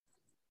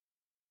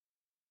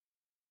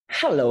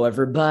Hello,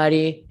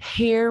 everybody.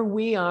 Here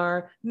we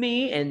are,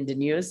 me and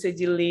Denilson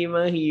de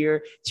Lima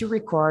here to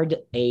record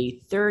a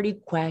 30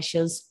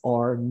 questions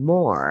or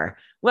more.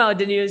 Well,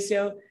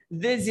 Denilson,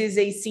 this is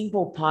a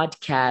simple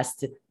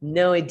podcast,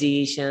 no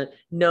edition,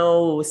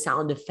 no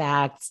sound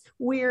effects.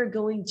 We're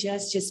going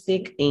just to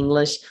speak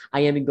English.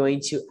 I am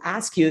going to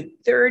ask you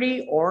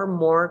 30 or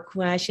more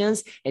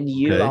questions, and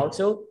you Okay.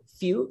 also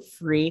feel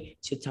free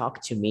to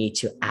talk to me,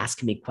 to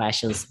ask me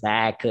questions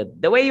back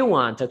the way you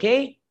want,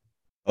 okay?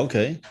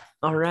 Okay.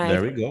 All There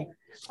right. we go.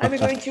 I'm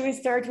going to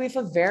start with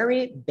a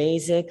very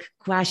basic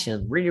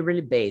question, really,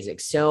 really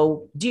basic.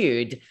 So,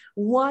 dude,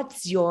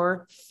 what's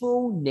your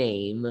full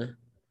name?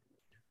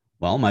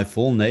 Well, my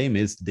full name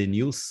is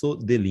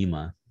Denilson de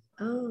Lima.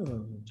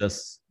 Oh,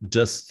 Just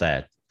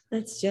that.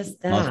 that's just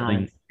that.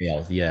 Nothing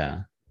else.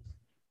 Yeah.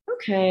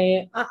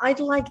 Okay, I'd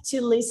like to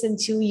listen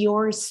to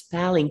your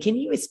spelling. Can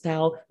you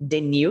spell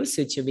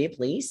Denilson to me,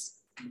 please?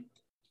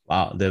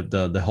 Wow.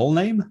 The whole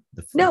name?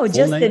 The No, full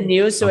just the name?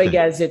 news, so I Okay.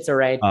 guess it's all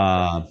right.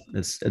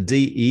 It's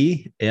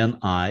Denilso.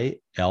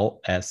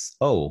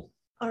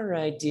 All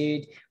right,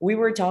 dude. We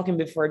were talking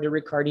before the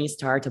recording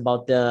start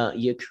about the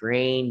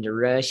Ukraine, the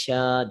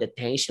Russia, the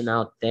tension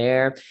out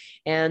there.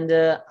 And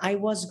I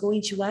was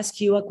going to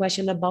ask you a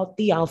question about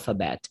the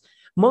alphabet.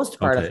 Most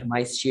part of Okay.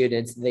 my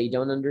students, they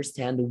don't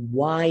understand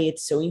why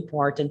it's so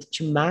important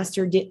to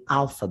master the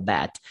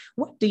alphabet.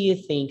 What do you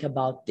think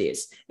about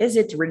this? Is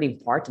it really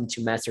important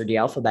to master the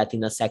alphabet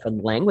in a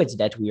second language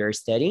that we are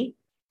studying?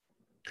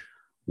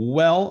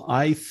 Well,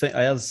 I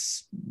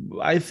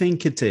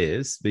think it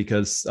is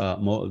because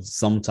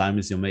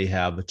sometimes you may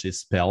have to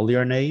spell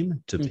your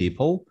name to Mhm.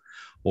 people,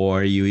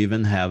 or you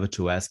even have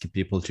to ask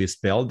people to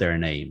spell their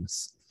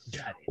names,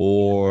 Got it.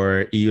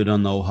 or you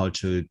don't know how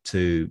to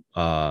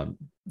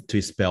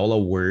spell a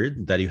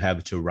word that you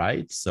have to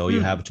write, so you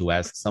Hmm. have to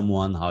ask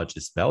someone how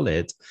to spell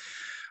it.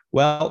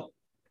 Well,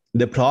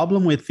 the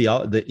problem with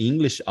the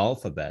English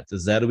alphabet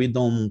is that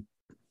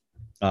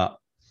uh,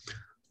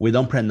 we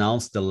don't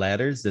pronounce the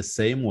letters the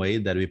same way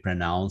that we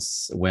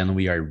pronounce when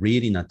we are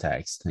reading a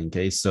text.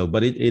 Okay, so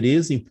but it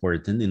is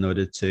important in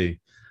order to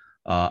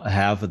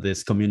have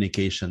this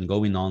communication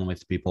going on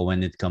with people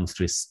when it comes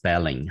to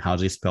spelling. How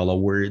do you spell a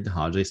word?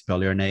 How do you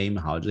spell your name?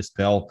 How do you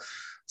spell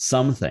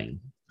something?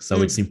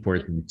 So it's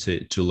important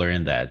to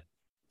learn that.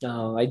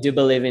 Oh, I do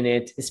believe in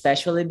it,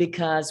 especially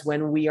because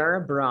when we are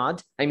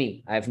abroad, I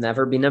mean, I've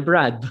never been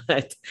abroad,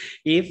 but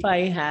if I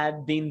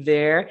had been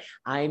there,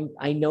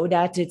 I know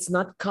that it's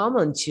not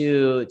common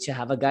to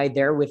have a guy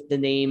there with the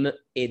name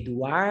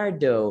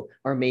Eduardo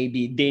or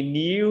maybe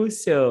Denil.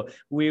 So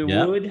we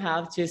Yeah, would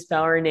have to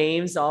spell our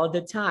names all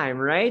the time,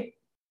 right?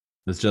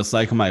 it's just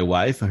like my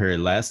wife. Her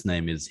last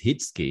name is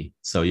Hitsky,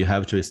 so you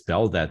have to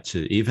spell that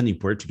too. Even in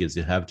Portuguese,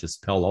 you have to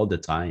spell all the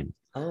time.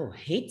 Oh,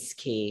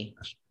 Hitski.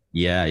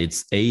 Yeah,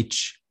 it's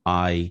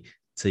Hitzszchky.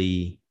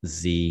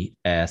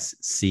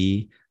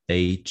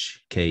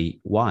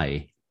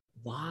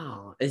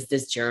 Wow. Is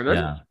this German?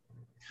 Yeah,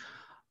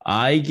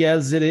 I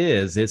guess it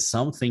is. It's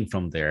something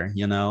from there,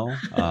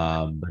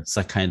 It's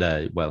a kind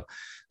of, well,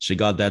 she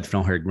got that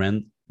from her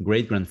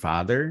great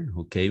grandfather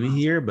who came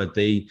here, but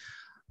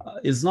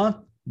it's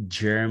not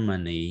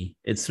Germany.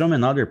 It's from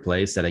another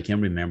place that I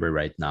can't remember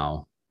right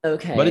now, but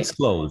Okay. it's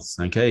close.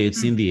 Okay,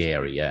 it's in the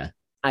area.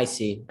 I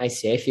see. I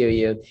see. I feel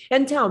you.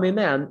 And tell me,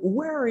 man,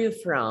 where are you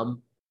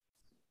from?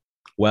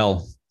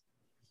 Well,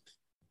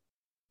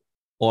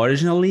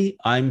 originally,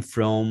 I'm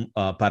from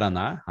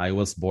Paraná. I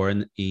was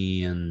born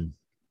in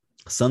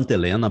Santa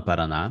Helena,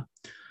 Paraná,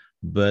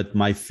 but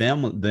my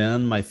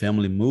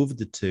family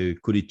moved to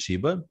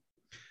Curitiba.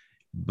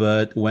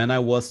 But when I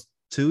was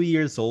 2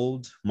 years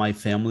old, my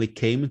family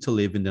came to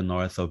live in the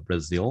north of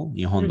Brazil,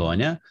 in Mhm.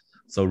 Rondônia.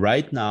 So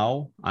right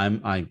now,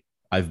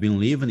 I've been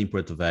living in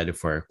Porto Velho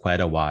for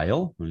quite a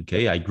while.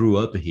 Okay, I grew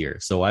up here,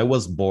 so I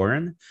was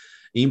born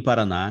in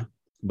Paraná,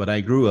 but I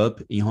grew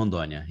up in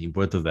Rondônia, in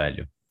Porto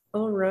Velho.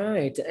 All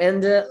right.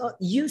 And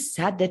you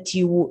said that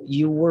you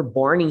were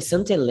born in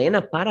Santa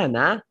Helena,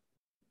 Paraná.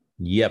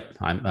 Yep,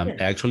 I'm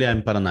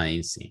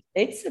Paranaense.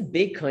 It's a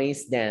big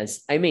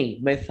coincidence. I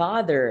mean, my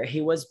father,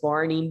 he was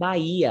born in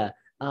Bahia,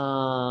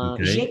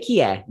 Okay,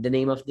 Jequié, the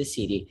name of the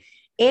city.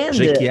 And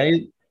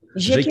Jequié,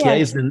 Jequié Jequié.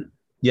 is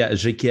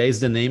Jequié is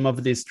the name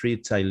of the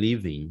street I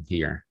live in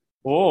here.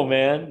 Oh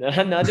man,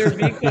 another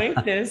big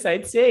coincidence,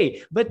 I'd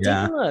say. But take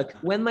a Yeah, look.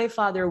 When my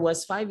father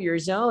was 5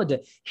 years old,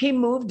 he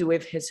moved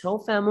with his whole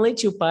family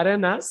to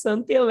Paraná,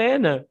 Santa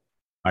Helena.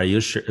 are you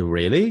sure?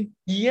 Really?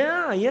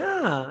 Yeah,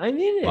 yeah, I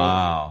mean it.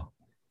 Wow.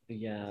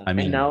 Yeah, I and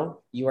mean, now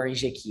you are in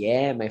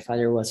Jequié. My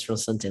father was from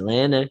Santa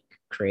Helena.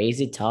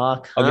 Crazy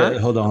talk, huh? okay,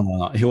 hold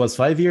on. He was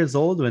 5 years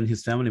old when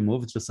his family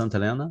moved to Santa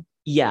Helena.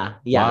 Yeah,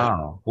 yeah.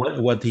 Wow.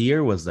 What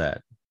year was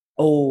that?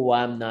 Oh,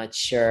 I'm not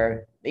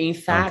sure. In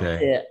fact,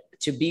 Okay.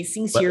 to be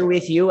sincere But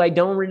with you, I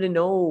don't really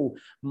know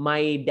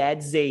my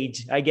dad's age.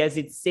 I guess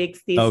it's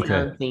 60 okay.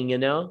 something, you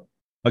know?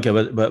 Okay,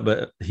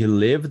 but he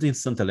lived in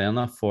Santa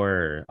Helena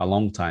for a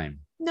long time.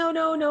 No,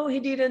 no, no, he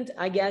didn't.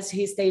 I guess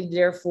he stayed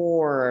there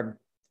for.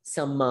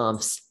 some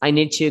months. I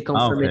need to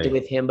confirm it Okay.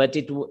 with him, but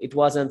it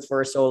wasn't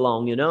for so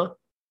long, you know?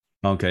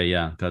 Okay,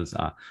 yeah, because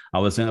I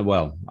was in,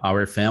 well,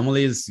 our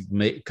families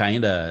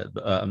kind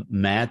of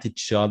met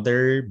each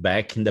other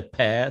back in the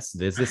past.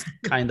 This is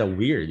kind of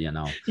weird, you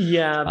know.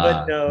 Yeah,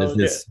 but This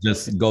no, is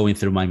just going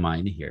through my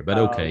mind here, but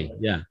okay, oh,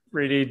 yeah.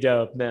 pretty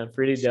dope, man.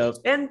 Pretty dope.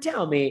 And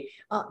tell me,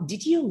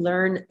 did you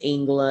learn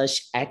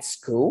English at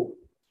school?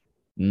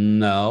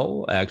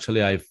 No,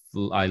 actually,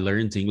 I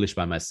learned English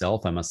by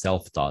myself. I'm a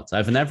self-taught.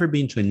 I've never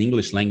been to an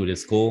English language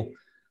school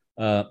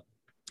uh,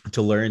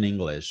 to learn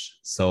English,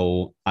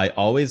 so I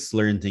always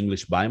learned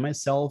English by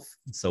myself.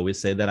 So we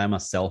say that I'm a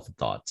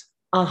self-taught.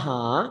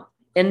 Uh-huh.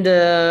 And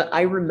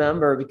I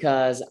remember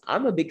because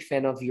I'm a big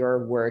fan of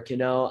your work, you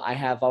know, I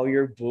have all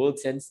your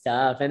books and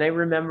stuff. And I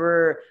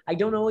remember, I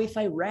don't know if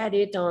I read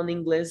it on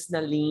Inglês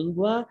na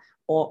Língua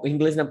or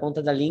Inglês na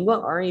Ponta da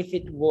Língua or if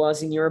it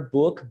was in your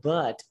book,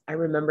 but I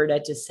remember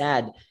that you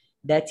said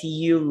that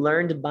you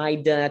learned by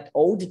that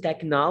old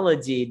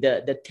technology,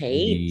 the The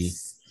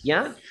tapes.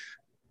 Yeah?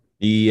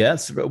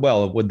 Yes,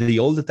 well, with the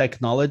old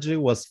technology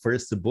was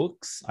first the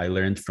books. I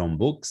learned from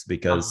books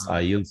because I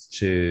Uh-huh. used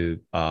to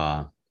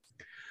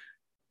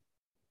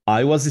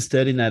I was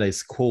studying at a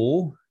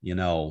school, you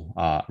know,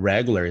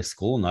 regular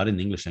school, not an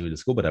English language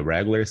school, but a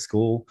regular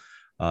school.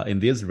 In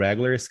this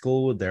regular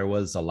school, there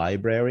was a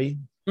library.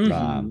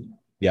 Mm-hmm.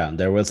 Yeah,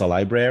 there was a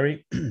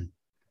library.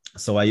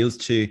 So I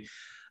used to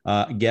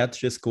get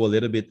to school a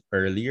little bit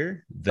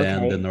earlier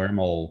than the Okay.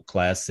 normal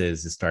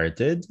classes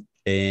started,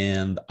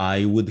 and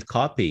I would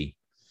copy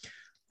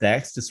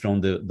texts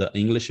from the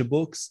English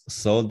books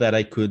so that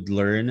I could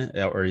learn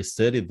or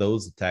study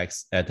those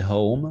texts at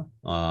home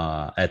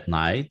at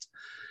night.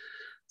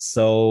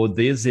 So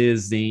this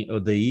is the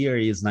year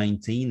is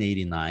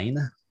 1989.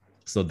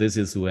 So this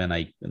is when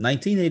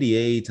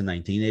 1988 to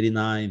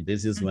 1989.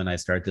 This is when I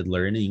started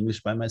learning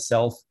English by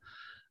myself.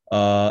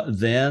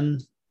 Then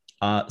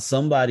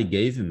somebody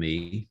gave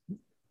me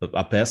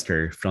a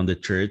pastor from the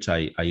church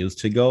I used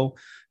to go.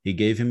 He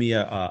gave me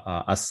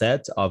a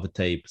set of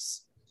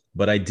tapes,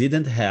 but I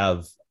didn't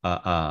have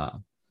a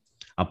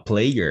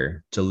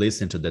player to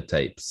listen to the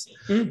tapes.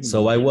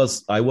 So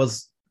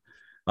Mm-hmm.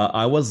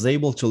 I was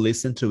able to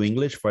listen to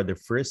English for the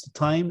first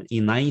time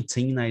in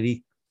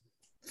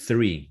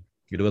 1993.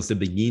 It was at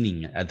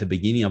the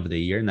beginning of the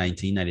year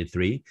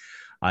 1993.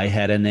 I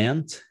had an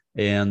aunt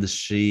and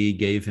she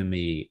gave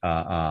me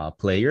a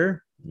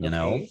player, you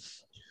know, Okay.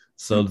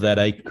 so that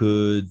I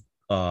could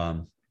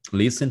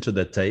listen to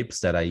the tapes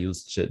that I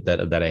used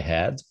that I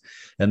had,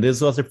 and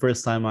this was the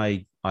first time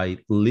I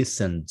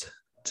listened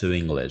to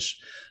English.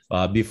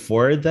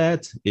 Before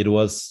that, it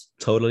was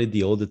totally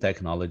the old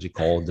technology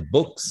called the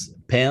books,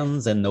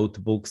 pens, and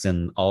notebooks,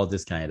 and all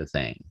this kind of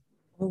thing.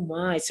 Oh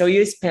my. So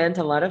you spent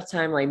a lot of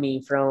time, I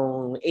mean,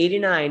 from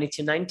 89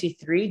 to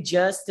 93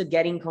 just to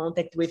get in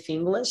contact with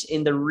English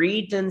in the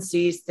written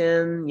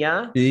system.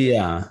 Yeah.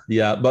 Yeah,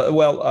 yeah, but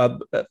well,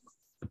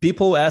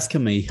 people ask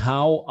me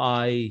how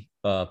I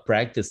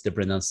practice the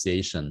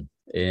pronunciation,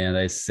 and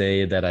I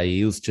say that I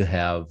used to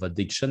have a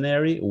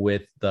dictionary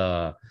with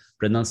the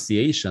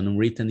pronunciation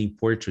written in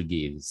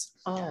Portuguese.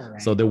 All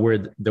So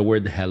right. the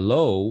word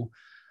hello,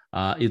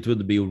 it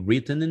would be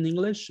written in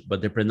English,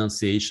 but the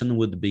pronunciation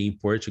would be in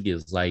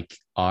Portuguese, like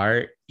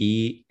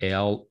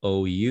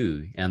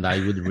RELOU, and I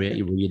would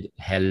read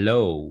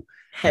hello,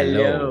 hello.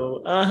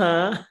 Hello.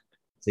 Uh-huh.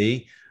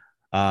 See,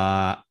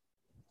 uh,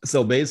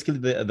 so basically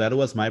that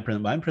was my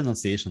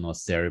pronunciation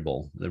was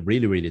terrible,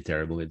 really really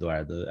terrible,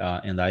 Eduardo,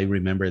 and I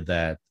remember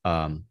that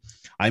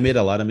I made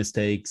a lot of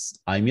mistakes,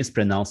 I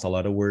mispronounced a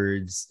lot of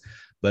words,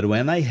 but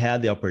when I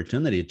had the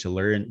opportunity to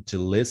learn to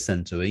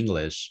listen to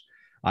English,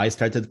 I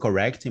started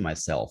correcting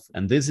myself,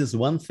 and this is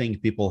one thing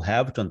people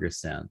have to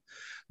understand.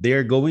 They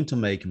are going to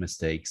make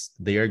mistakes,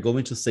 they are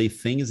going to say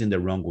things in the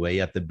wrong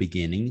way at the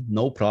beginning,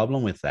 no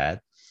problem with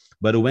that,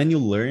 but when you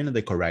learn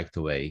the correct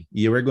way,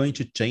 you are going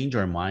to change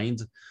your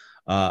mind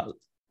uh,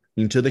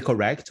 into the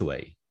correct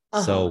way.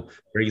 Uh-huh. So,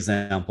 for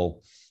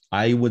example,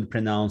 I would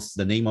pronounce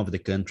the name of the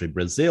country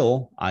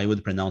Brazil. I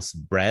would pronounce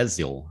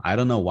Brazil. I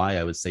don't know why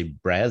I would say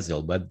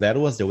Brazil, but that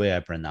was the way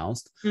I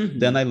pronounced. Then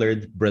Mm-hmm. I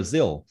learned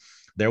Brazil.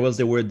 There was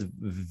the word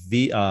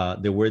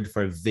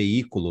for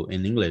veículo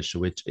in English,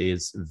 which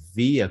is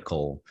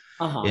vehicle,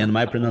 and Uh-huh.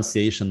 my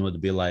pronunciation would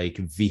be like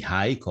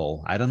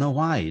vehicle. I don't know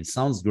why. It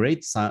sounds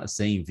great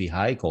saying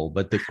vehicle,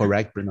 but the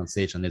correct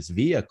pronunciation is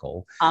vehicle.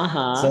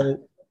 Uh-huh. So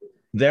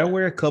there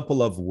were a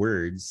couple of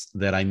words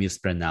that I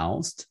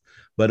mispronounced,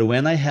 but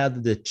when I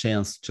had the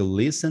chance to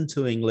listen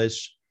to English,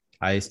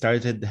 I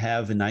started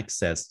having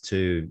access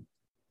to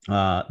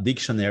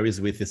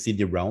dictionaries with the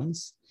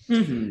CD-ROMs,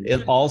 and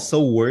Mm-hmm. also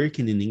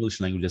working in English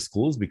language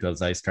schools,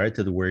 because I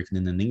started working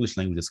in an English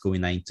language school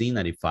in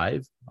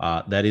 1995.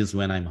 That is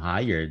when I'm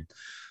hired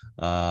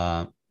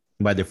uh,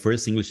 by the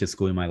first English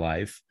school in my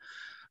life.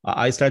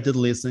 I started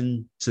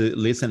listening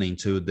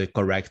to the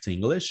correct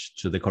English,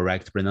 to the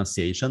correct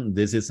pronunciation.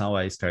 This is how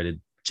I started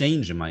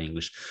changing my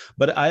English.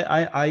 But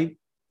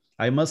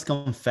I must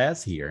confess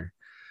here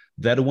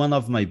that one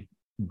of my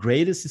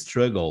greatest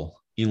struggle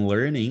in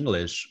learning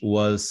English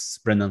was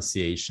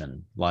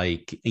pronunciation,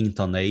 like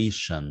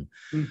intonation.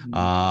 Mhm.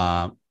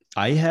 Uh,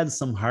 I had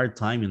some hard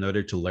time in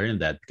order to learn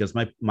that because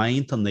my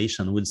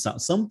intonation would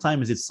sound,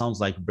 sometimes it sounds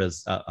like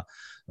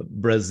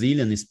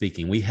Brazilian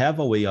speaking. We have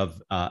a way of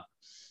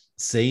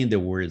saying the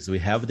words. We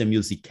have the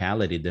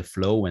musicality, the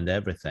flow, and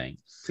everything.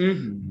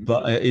 Mhm.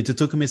 But it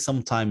took me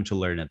some time to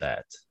learn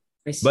that.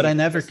 I But I see.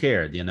 never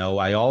cared.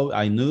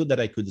 I knew that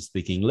I could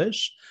speak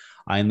English.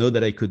 I knew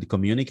that I could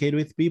communicate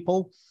with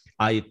people.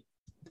 I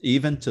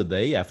even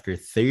today, after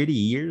 30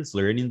 years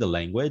learning the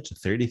language,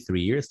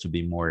 33 years to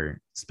be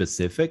more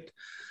specific,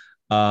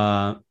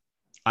 uh,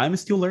 I'm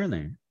still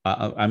learning.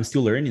 I'm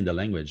still learning the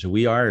language.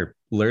 We are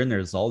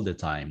learners all the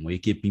time. We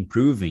keep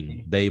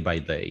improving day by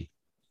day.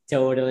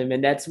 Totally,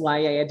 man. That's why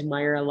I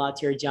admire a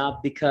lot your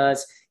job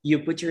because you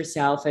put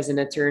yourself as an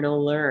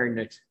eternal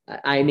learner.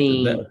 I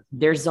mean, That,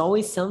 there's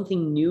always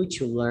something new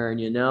to learn,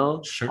 you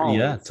know? sure,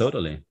 yeah, Always.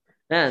 totally.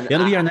 Man,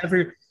 And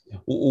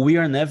we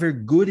are never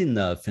good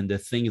enough in the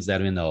things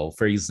that we know.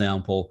 For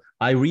example,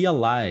 I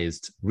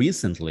realized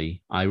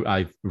recently,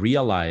 I've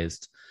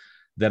realized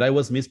that I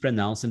was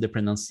mispronouncing the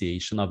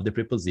pronunciation of the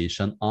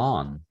preposition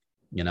on.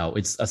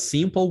 It's a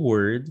simple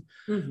word,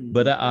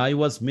 but mhm. I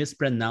was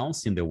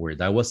mispronouncing the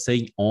word. I was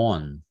saying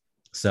on.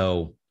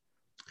 So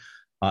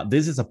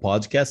this is a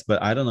podcast,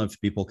 but I don't know if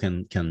people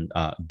can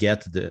get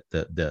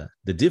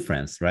the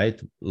difference, right?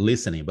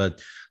 Listening,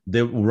 but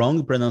the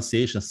wrong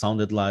pronunciation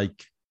sounded like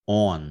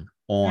on,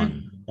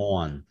 Mhm.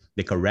 on.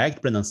 The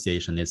correct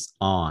pronunciation is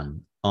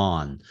on,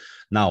 on.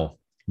 Now,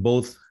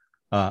 both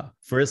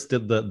first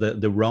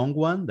the wrong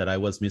one that I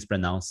was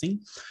mispronouncing,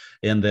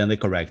 and then the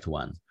correct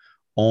one.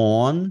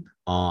 On,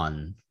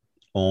 on,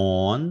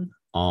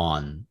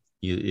 on.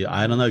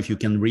 I don't know if you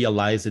can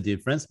realize the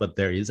difference, but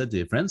there is a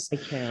difference. I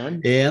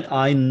can. And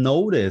I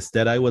noticed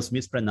that I was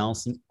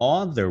mispronouncing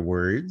other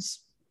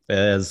words,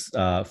 as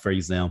for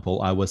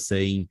example, I was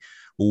saying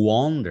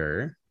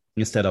wonder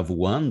instead of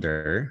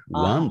wonder,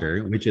 Ah,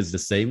 which is the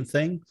same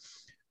thing.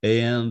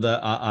 And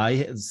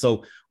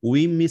so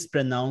we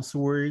mispronounce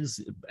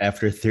words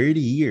after 30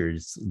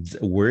 years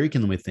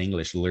working with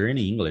English,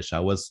 learning English. I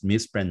was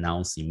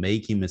mispronouncing,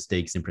 making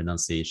mistakes in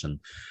pronunciation,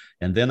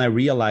 and then I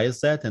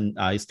realized that, and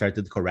I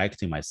started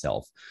correcting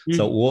myself.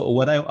 So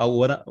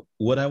mhm.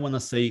 what I want to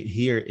say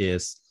here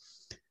is,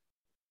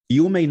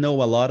 you may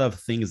know a lot of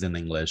things in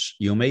English.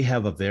 You may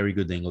have a very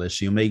good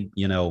English. You may,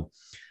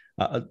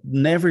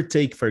 never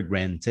take for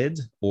granted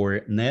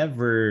or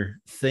never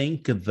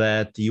think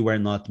that you are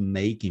not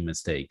making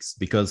mistakes,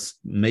 because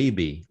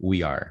maybe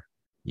we are,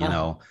 you Ah,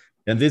 know.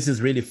 And this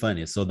is really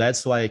funny. So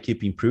that's why I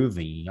keep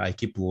improving. I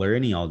keep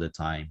learning all the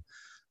time.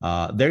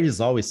 There is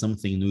always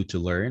something new to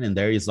learn, and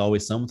there is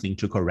always something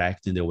to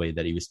correct in the way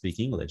that you speak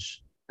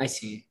English. I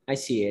see. I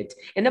see it.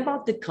 And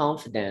about the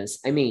confidence,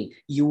 I mean,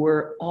 you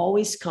were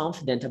always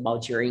confident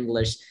about your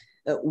English.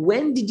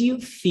 When did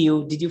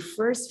you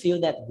first feel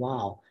that,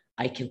 wow,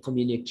 I can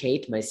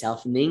communicate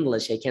myself in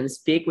English? I can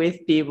speak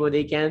with people.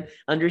 They can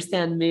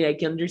understand me. I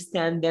can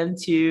understand them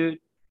too.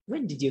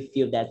 When did you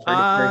feel that for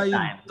the first I,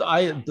 time?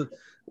 I,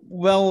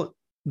 well,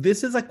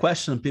 this is a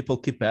question people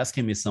keep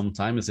asking me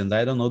sometimes, and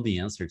I don't know the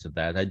answer to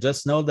that. I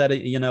just know that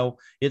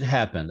it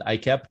happened. I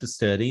kept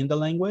studying the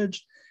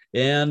language,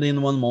 and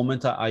in one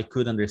moment, I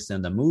could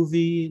understand a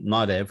movie,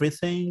 not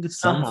everything,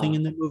 something Uh-huh.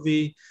 in the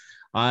movie.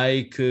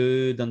 I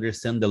could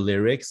understand the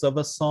lyrics of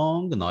a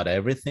song, not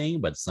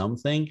everything, but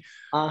something.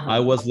 I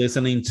Uh-huh. was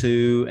listening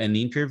to an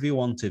interview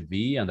on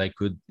TV, and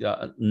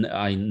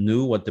I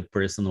knew what the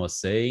person was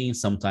saying.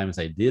 Sometimes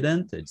I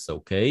didn't. It's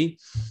okay.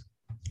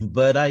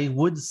 But I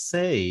would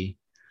say,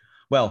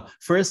 well,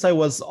 first, I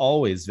was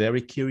always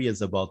very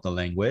curious about the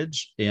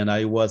language, and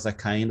I was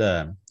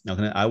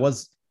I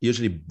was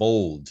usually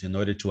bold in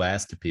order to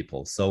ask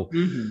people. So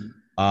Hmm.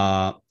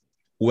 uh,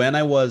 when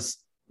I was,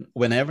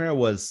 whenever I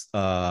was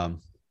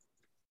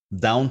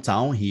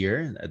downtown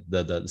here at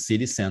the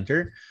city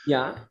center,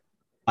 Yeah.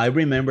 I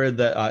remember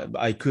that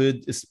I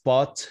could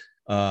spot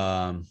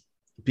um,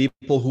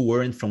 people who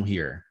weren't from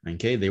here.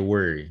 Okay, they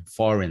were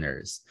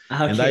foreigners,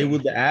 and I Okay.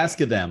 would ask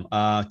them,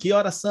 "Que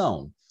horas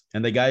são?"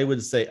 And the guy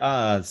would say,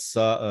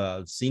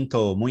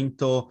 sinto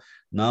muito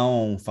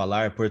não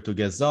falar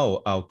português.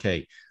 Oh,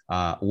 okay.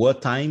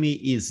 What time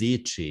is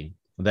it?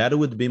 That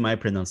would be my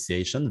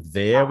pronunciation,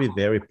 very, Uh-huh.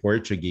 very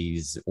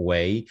Portuguese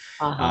way.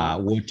 Uh-huh.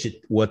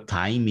 What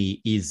time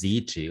is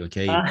it?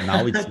 Okay,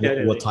 now it's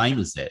what Totally. time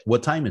is it?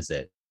 What time is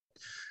it?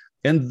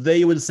 And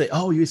they would say,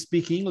 "Oh, you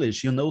speak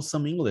English, you know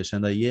some English."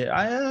 And yeah,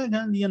 I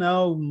can,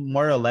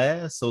 more or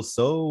less,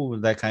 so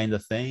that kind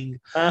of thing.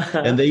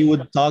 And Uh-huh. they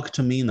would talk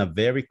to me in a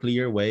very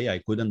clear way. I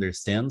could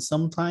understand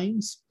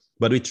sometimes,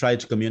 but we tried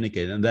to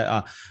communicate. And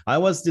I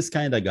was this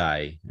kind of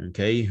guy,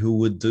 okay, who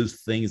would do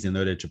things in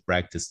order to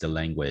practice the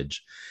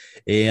language.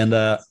 And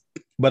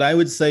but I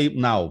would say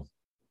now,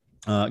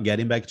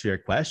 getting back to your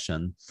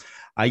question,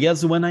 I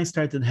guess when I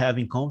started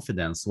having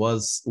confidence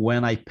was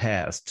when I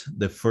passed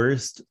the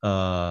first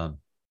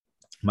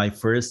my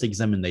first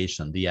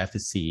examination, the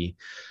FCE.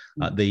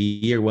 The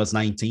year was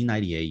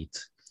 1998.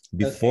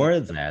 Before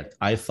that,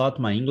 I thought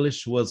my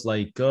English was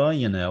like,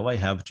 I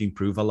have to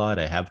improve a lot.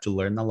 I have to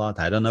learn a lot.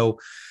 I don't know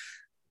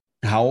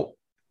how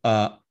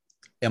uh,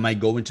 am I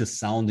going to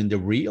sound in the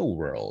real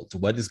world?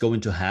 What is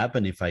going to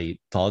happen if I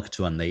talk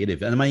to a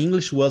native? And my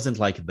English wasn't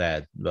like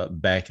that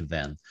back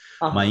then.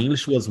 My Uh-huh.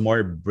 English was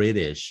more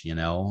British,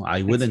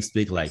 I wouldn't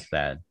speak like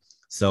that.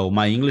 So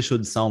my English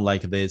would sound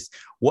like this.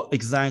 What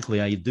exactly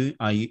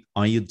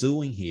are you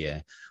doing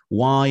here?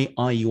 Why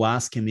are you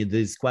asking me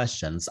these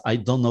questions? I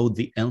don't know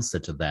the answer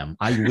to them.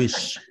 I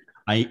wish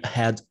I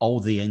had all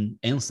the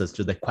answers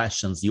to the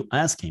questions you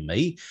asking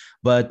me,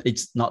 but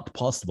it's not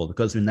possible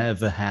because we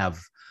never have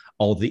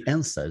all the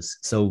answers.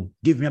 So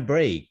give me a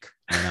break.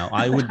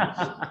 I would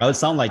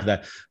sound like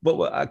that,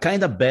 but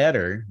kind of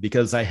better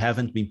because I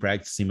haven't been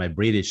practicing my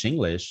British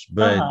English,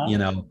 but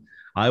Uh-huh.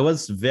 I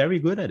was very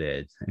good at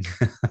it.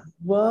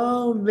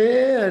 Wow,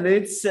 man,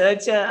 it's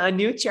such a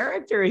new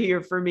character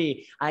here for me.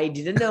 I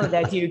didn't know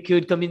that you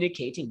could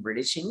communicate in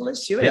British English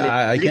too, Yeah, and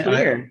it's I pretty can.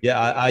 clear.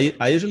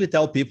 I usually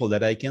tell people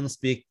that I can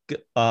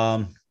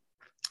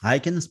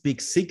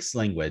speak 6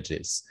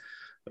 languages.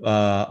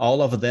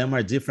 All of them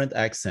are different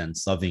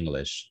accents of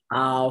English.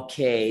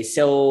 Okay,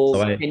 So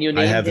so I can you I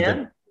name have the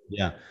them?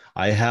 yeah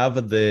I have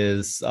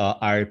this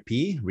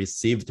RP,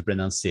 received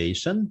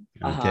pronunciation,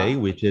 okay,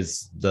 Uh-huh. which is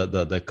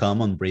the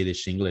common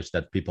British English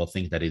that people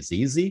think that is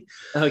easy.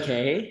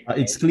 Okay.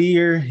 It's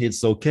clear,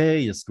 it's okay,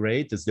 it's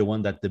great. It's the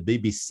one that the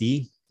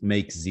BBC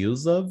makes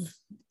use of.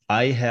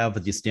 I have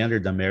the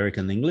standard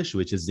American English,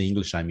 which is the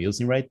English I'm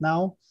using right now.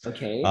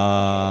 Okay.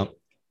 Uh,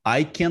 I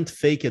can't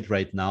fake it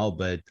right now,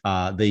 but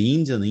the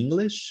Indian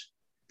English,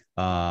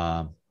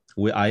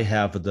 I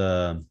have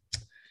the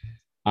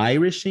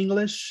Irish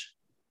English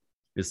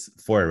is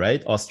four,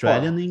 right?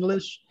 Australian Four.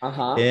 English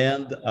Uh-huh.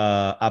 and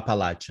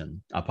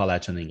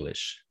Appalachian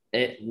English.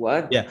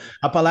 What? Yeah,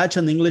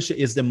 Appalachian English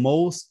is the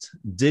most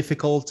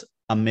difficult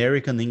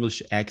American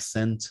English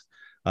accent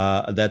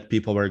that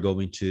people are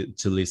going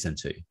to listen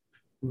to. It's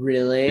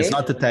Really?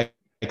 not the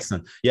Texan.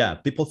 Yeah,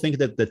 people think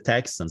that the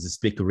Texans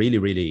speak really,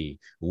 really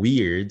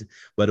weird,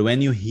 but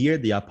when you hear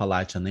the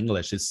Appalachian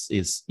English,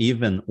 it's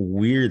even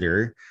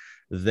weirder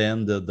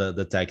than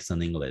the Texan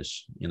English.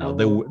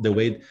 The Oh.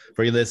 way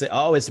for you they say,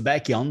 oh, it's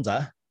back yonder.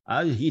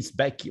 Oh, he's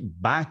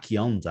back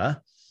yonder.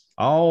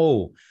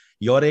 Oh,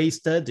 you're a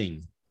studying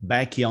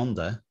back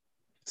yonder.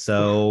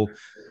 So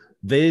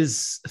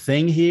this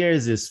thing here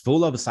is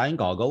full of sign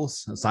goggles.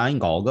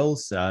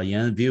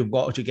 You've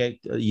got to get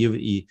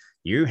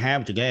you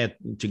have to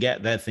get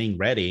that thing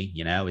ready.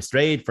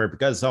 Straight for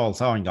because it's all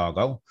sign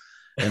goggle,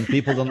 and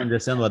people don't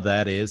understand what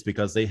that is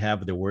because they have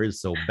the word.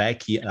 So back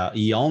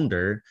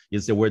yonder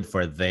is the word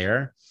for there.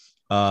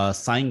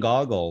 Sign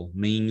goggle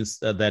means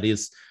that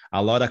is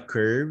a lot of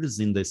curves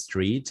in the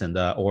street and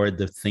or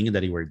the thing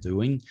that you were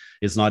doing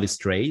is not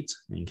straight.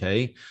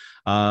 Okay.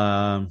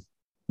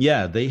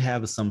 Yeah, they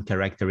have some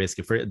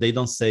characteristic. They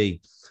don't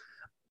say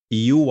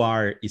you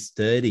are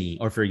studying,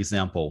 or for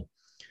example,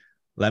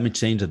 let me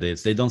change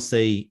this. They don't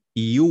say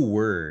you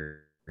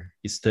were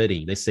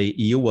studying. They say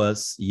you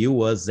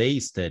was a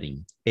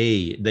studying.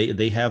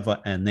 They have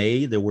an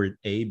a, the word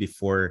a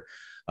before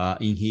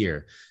in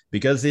here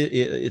because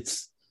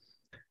it's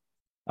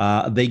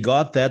they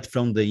got that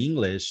from the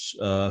English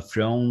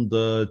from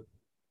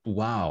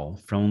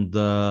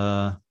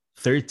the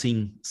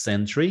 13th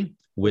century,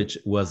 which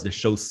was the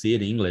Chaucer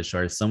English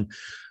or some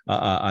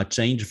a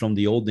change from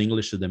the Old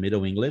English to the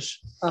Middle English.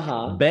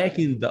 Uh-huh. Back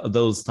in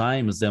those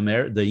times,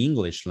 the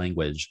English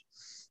language,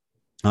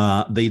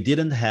 they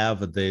didn't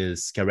have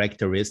this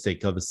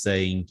characteristic of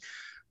saying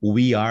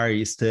we are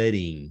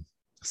studying.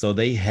 So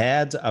they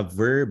had a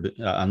verb,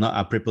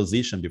 a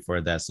preposition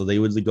before that. So they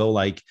would go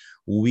like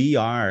we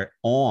are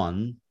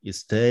on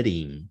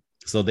studying.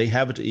 So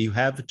you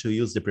have to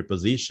use the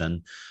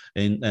preposition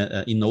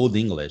in Old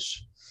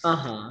English.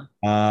 Uh-huh.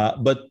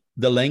 But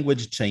the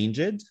language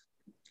changed.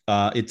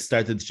 It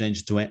started to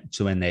change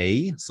to an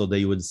A. So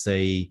they would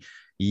say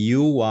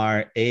you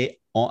are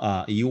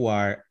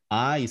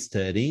I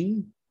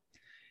studying,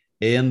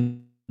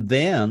 and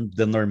then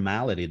the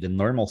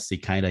normalcy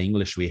kind of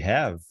English we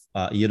have,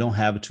 you don't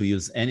have to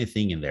use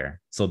anything in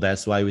there. So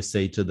that's why we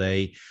say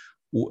today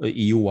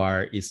you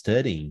are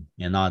studying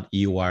and not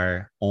you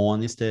are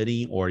on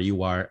studying or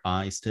you are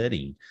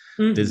studying.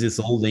 This Mhm. is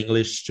Old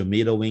English to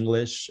Middle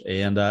English,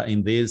 and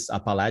in this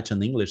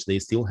Appalachian English, they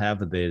still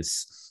have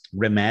this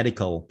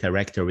grammatical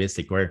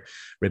characteristic or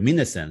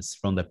reminiscence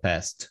from the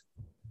past.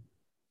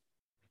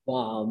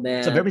 Wow,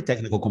 It's a man. very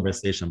technical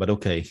conversation, but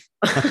okay.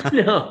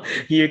 No,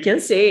 you can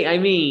say, I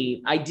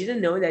mean, I didn't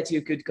know that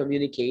you could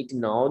communicate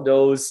in all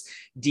those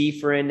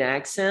different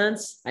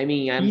accents. I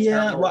mean, I'm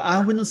Yeah, from, well,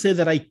 I wouldn't say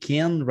that I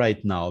can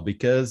right now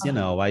because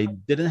uh-huh. I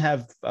didn't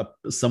have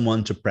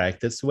someone to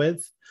practice with.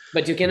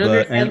 But you can But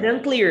understand and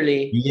them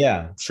clearly.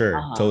 yeah, sure,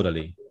 Uh-huh.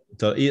 totally.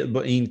 So,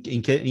 but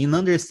in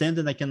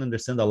understanding, I can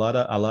understand a lot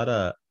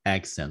of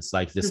accents,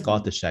 like the Mhm.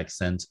 Scottish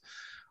accent,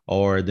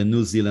 or the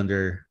New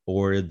Zealander,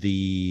 or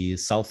the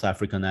South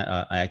African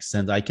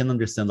accent. I can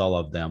understand all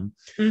of them.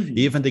 Mhm.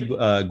 Even the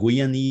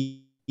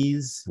Guyanese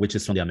which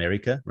is from the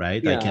America,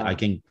 right? I Yeah.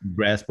 can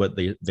grasp what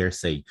they're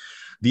saying.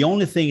 The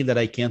only thing that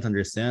I can't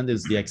understand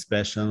is the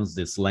expressions,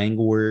 the slang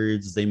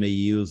words they may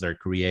use or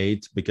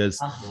create, because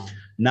Uh-huh.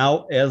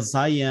 now as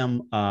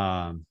I'm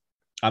a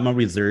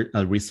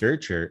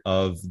researcher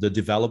of the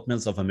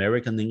developments of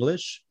American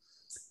English,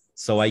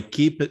 so I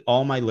keep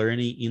all my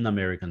learning in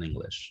American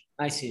English.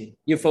 I see.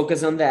 You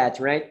focus on that,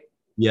 right?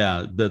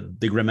 Yeah, the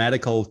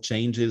grammatical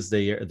changes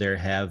they're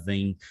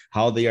having,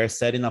 how they are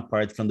setting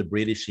apart from the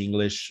British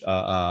English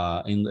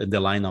in the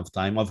line of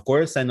time. Of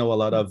course, I know a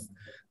lot of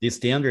the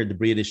standard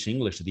British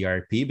English, the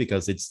RP,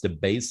 because it's the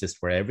basis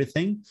for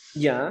everything.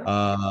 Yeah.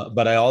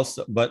 But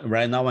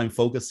right now I'm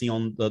focusing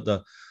on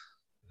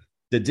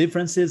the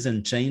differences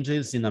and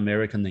changes in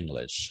American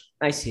English.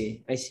 I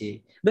see, I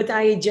see. But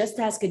I just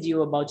asked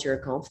you about your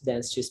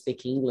confidence to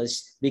speak English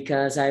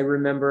because I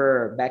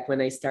remember back when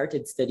I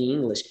started studying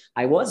English,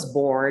 I was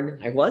born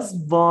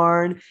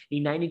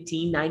in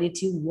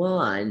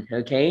 1991,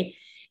 okay?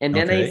 And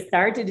then I Okay.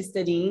 started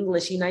studying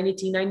English in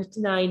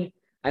 1999.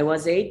 I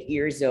was 8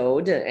 years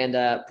old, and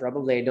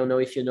probably I don't know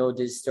if you know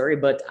this story,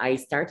 but I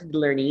started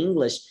learning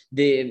English.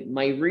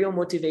 My real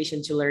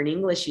motivation to learn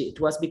English it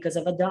was because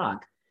of a dog.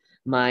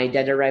 My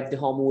dad arrived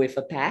home with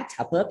a pet,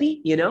 a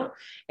puppy,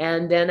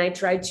 and then I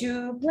tried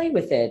to play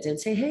with it and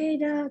say, "Hey,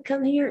 dog,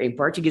 come here," in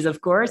Portuguese, of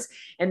course.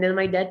 And then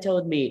my dad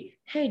told me,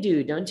 "Hey,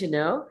 dude, don't you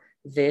know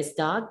this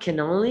dog can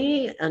only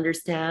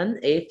understand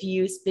if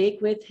you speak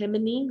with him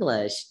in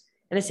English?"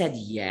 And I said,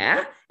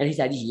 "Yeah." And he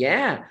said,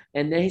 "Yeah."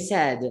 And then he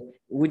said,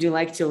 "Would you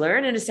like to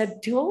learn?" And I said,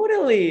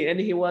 "Totally." And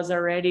he was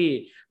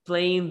already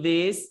playing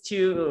this to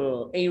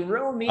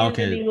enroll me in an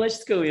Okay. English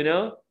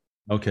school.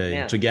 Okay,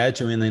 Yeah. to get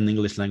you in an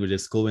English language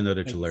school in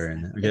order to learn.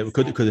 Okay,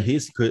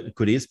 Exactly.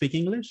 could he speak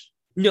English?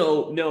 No,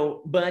 no.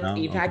 But No.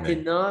 in fact, Okay.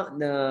 did not.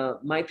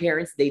 My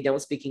parents they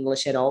don't speak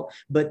English at all,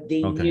 but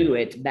they Okay. knew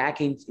it back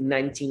in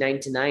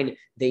 1999.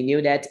 They knew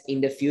that in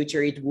the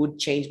future it would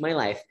change my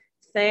life.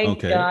 Thank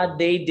Okay. God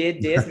they did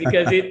this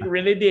because it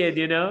really did.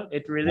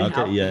 It really Okay.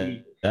 helped Yeah. me.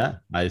 Yeah.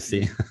 I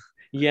see.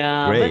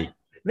 Yeah, but Great.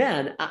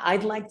 man,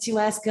 I'd like to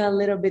ask a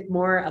little bit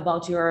more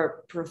about your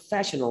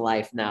professional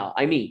life now.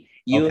 I mean,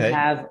 you Okay.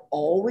 have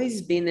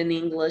always been an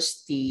English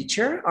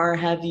teacher, or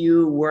have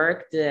you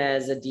worked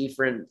as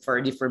for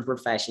a different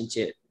profession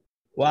too?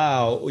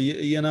 Wow.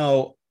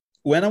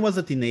 When I was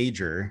a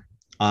teenager,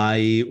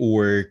 I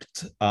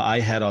worked. I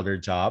had other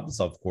jobs,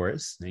 of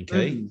course.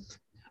 Okay. Mhm.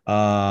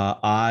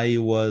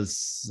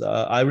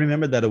 I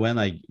remember that when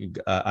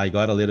I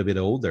got a little bit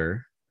older,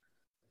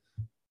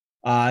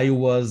 I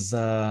was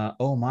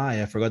oh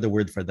my, I forgot the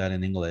word for that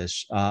in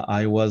English.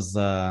 I was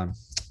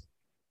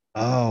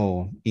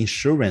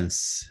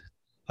insurance,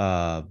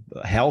 uh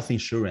health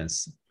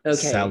insurance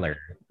Okay. seller.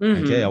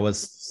 Okay, I Mm-hmm. was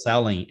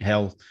selling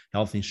health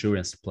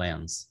insurance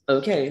plans.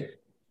 Okay.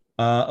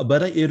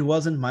 But it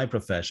wasn't my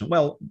profession.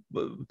 Well,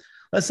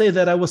 let's say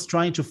that I was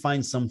trying to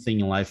find something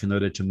in life in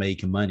order to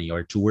make money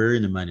or to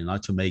earn money,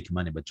 not to make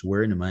money, but to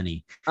earn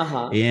money.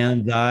 Uh-huh.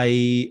 And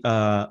I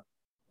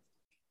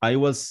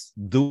was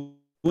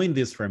doing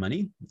this for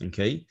money.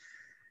 Okay,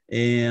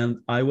 and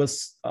I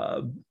was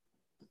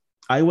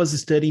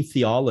studying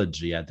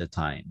theology at the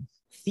time.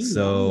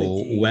 So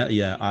Theology.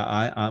 yeah,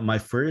 my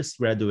first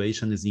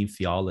graduation is in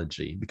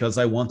theology because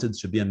I wanted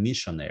to be a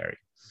missionary.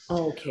 I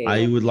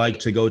Okay. would like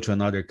to go to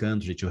another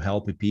country to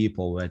help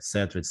people,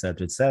 etc.,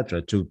 etc.,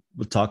 etc., to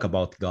talk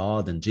about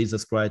God and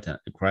Jesus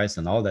Christ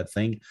and all that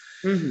thing.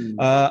 Mm-hmm.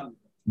 Uh,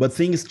 but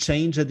things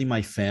changed in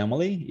my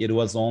family. It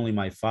was only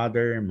my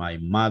father, my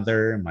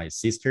mother, my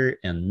sister,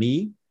 and me.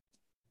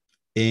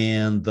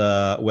 And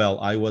well,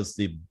 I was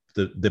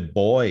the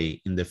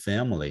boy in the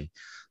family,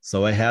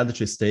 so I had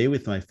to stay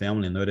with my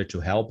family in order to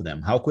help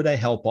them. How could I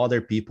help other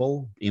people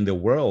in the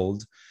world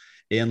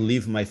and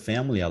leave my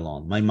family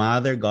alone? My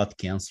mother got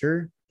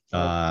cancer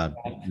Oh,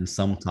 in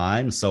some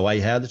time, so I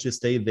had to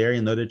stay there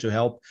in order to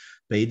help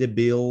pay the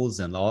bills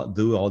and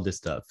do all this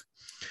stuff.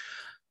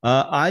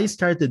 I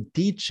started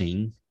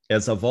teaching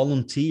as a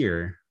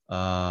volunteer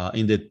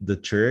in the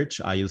church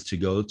I used to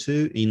go to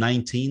in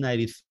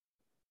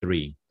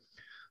 1993.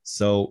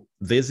 So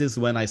this is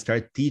when I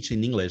started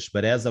teaching English,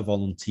 but as a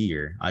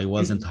volunteer. I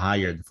wasn't mhm.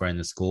 hired for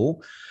any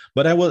school,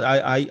 but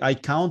I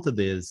counted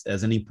this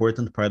as an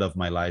important part of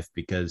my life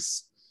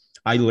because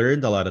I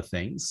learned a lot of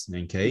things.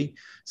 Okay,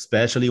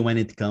 especially when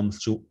it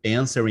comes to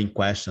answering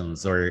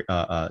questions or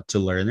to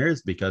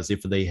learners, because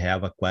if they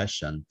have a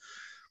question,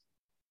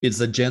 it's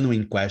a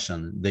genuine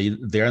question.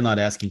 They are not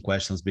asking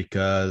questions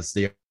because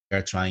they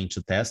are trying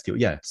to test you.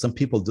 Yeah, some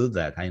people do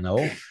that, I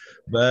know,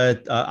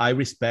 but I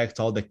respect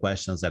all the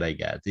questions that I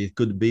get. It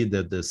could be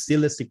the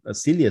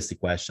silliest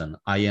question.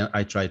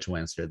 I try to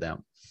answer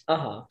them.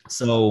 Uh-huh.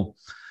 So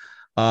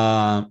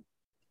uh,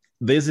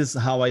 this is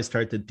how I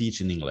started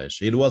teaching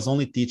English. It was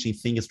only teaching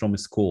things from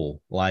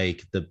school,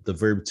 like the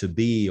verb to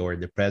be or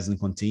the present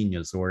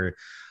continuous or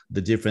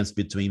the difference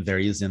between there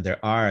is and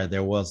there are,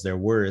 there was, there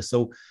were.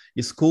 So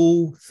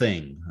school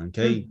thing,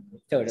 okay?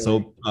 Totally.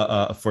 So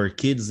for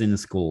kids in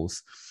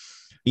schools.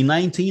 In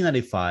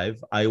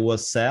 1995, I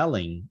was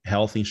selling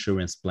health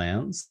insurance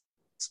plans.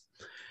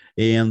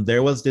 And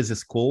there was this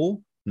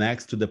school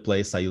next to the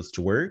place I used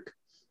to work.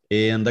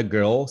 And the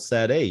girl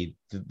said, hey,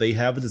 they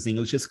have this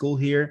English school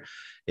here.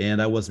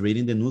 And I was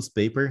reading the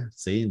newspaper,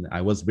 saying,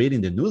 I was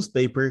reading the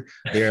newspaper.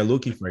 They are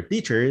looking for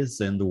teachers.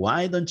 And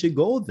why don't you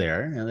go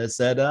there? And I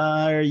said,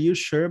 are you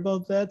sure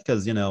about that?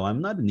 Because,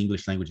 I'm not an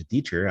English language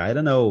teacher. I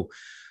don't know.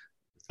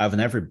 I've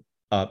never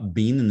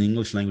been in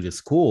English language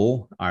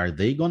school. Are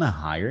they going to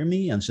hire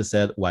me? And she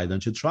said, why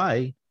don't you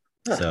try?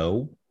 Huh.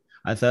 So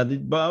I thought,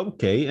 well,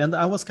 okay. And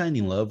I was kind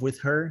of in love with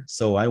her.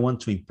 So I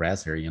want to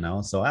impress her,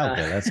 So,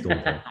 okay, let's go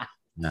there.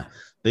 Yeah.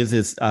 This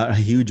is a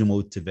huge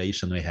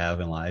motivation we have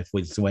in life,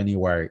 which is when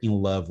you are in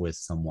love with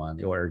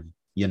someone or,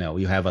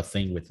 you have a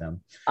thing with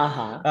them.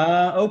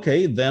 Uh-huh.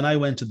 Okay. Then I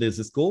went to this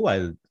school.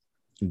 I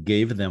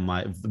gave them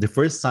the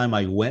first time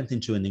I went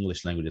into an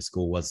English language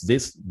school was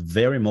this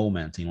very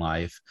moment in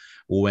life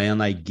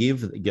when I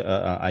gave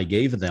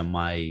them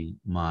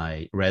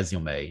my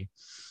resume,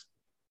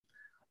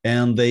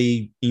 and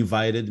they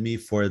invited me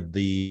for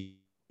the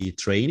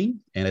training,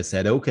 and I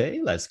said,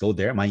 okay, let's go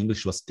there. My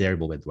English was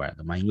terrible,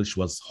 Eduardo. My English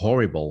was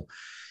horrible.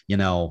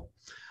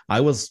 I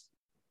was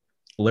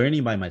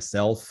learning by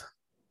myself.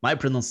 My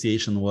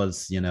pronunciation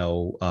was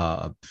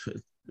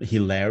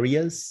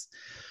hilarious.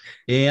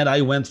 And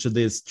I went to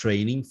this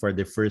training for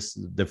the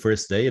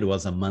first day. It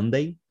was a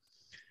Monday.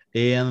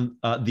 And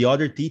the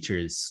other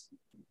teachers,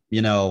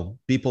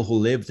 people who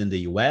lived in the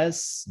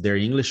US, their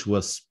English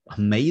was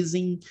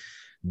amazing.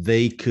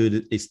 They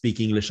could speak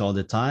English all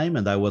the time.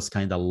 And I was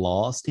kind of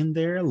lost in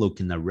there,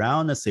 looking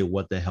around and say,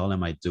 what the hell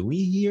am I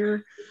doing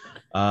here?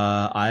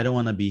 I don't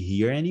want to be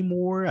here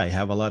anymore. I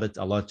have a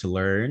lot to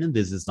learn.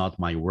 This is not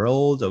my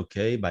world.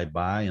 Okay,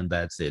 bye-bye. And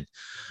that's it.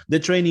 The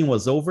training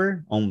was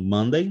over on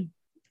Monday.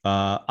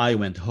 I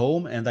went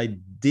home and I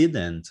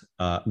didn't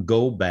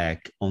go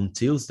back on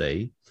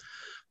Tuesday.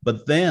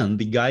 But then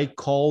the guy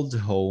called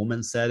home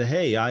and said,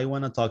 hey, I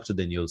want to talk to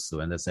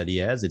Denilson. And I said,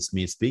 yes, it's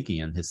me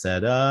speaking. And he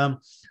said,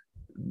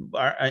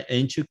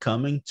 aren't you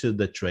coming to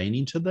the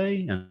training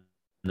today? And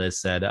I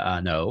said,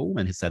 no.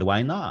 And he said,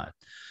 why not?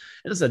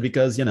 And I said,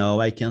 because,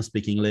 I can't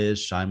speak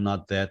English. I'm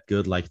not that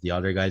good like the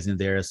other guys in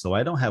there. So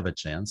I don't have a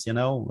chance, you're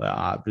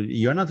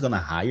not going to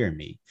hire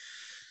me.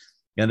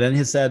 And then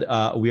he said,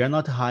 we are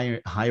not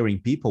hiring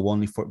people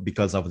only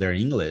because of their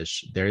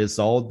English. There is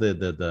all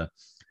the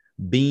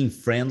being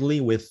friendly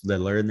with the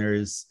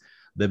learners,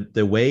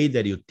 the way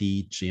that you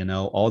teach,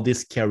 all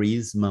this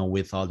charisma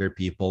with other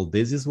people.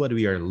 This is what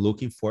we are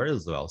looking for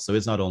as well. So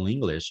it's not only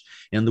English.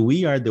 And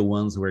we are the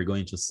ones who are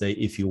going to say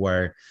if you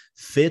are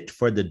fit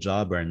for the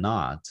job or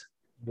not.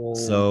 Whoa.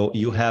 So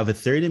you have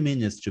 30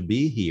 minutes to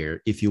be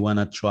here if you want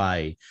to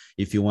try,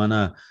 if you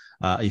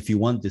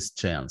want this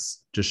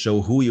chance to show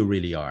who you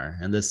really are.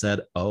 And they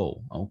said,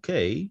 oh,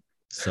 okay.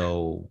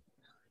 So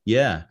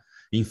yeah,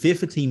 in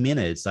 15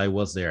 minutes, I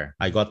was there.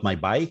 I got my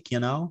bike,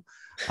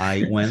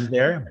 I went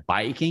there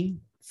biking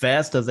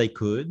fast as I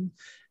could.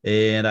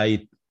 And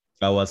I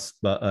was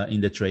in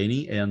the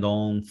training, and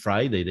on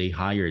Friday, they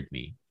hired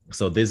me.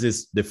 So this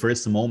is the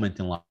first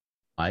moment in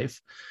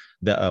life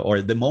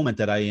or the moment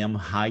that I am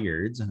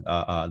hired,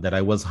 that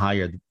I was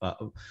hired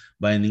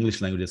by an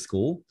English language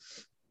school.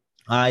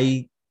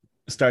 I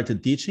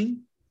started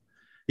teaching.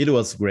 It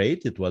was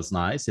great. It was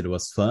nice. It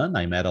was fun.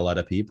 I met a lot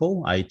of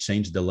people. I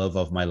changed the love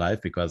of my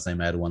life because I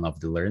met one of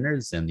the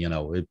learners. And,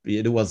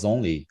 it was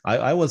only,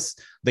 I was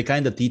the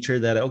kind of teacher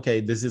that,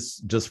 okay, this is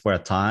just for a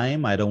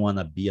time. I don't want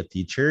to be a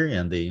teacher.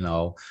 And,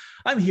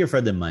 I'm here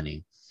for the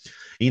money.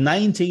 In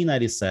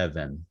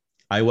 1997,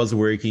 I was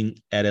working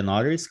at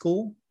another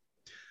school.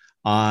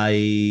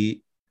 I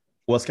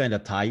was kind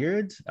of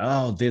tired.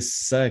 Oh, this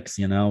sucks.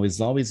 It's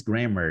always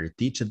grammar.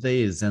 Teach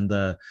this. And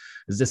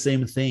it's the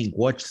same thing.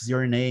 What's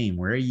your name?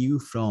 Where are you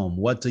from?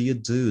 What do you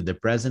do? The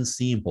present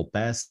simple,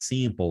 past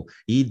simple,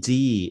 ed,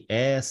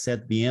 s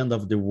at the end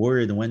of the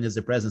word. When is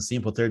the present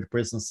simple, third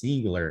person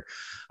singular,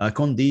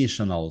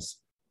 conditionals.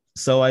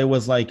 So I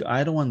was like,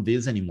 I don't want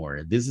this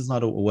anymore. This is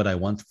not what I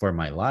want for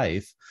my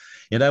life.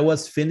 And I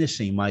was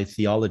finishing my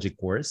theology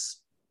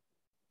course.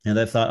 And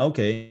I thought,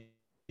 okay,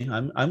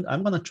 I'm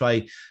going to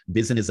try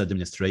business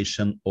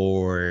administration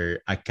or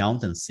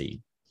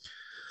accountancy.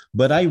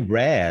 But I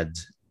read,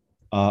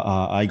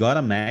 I got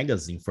a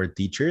magazine for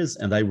teachers,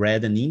 and I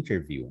read an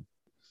interview.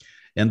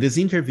 And this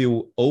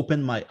interview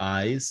opened my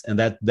eyes. And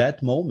at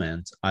that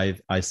moment, I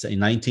said, in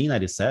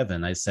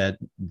 1997, I said,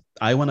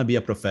 I want to be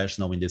a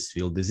professional in this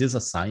field. This is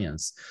a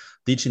science.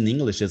 Teaching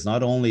English is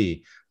not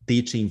only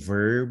teaching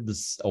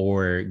verbs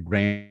or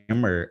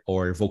grammar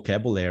or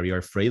vocabulary or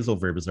phrasal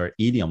verbs or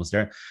idioms.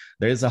 There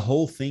is a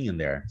whole thing in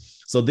there.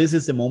 So this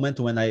is the moment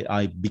when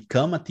I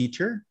become a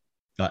teacher,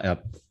 a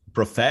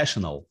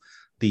professional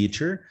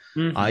teacher.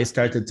 Mm-hmm. I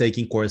started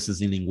taking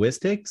courses in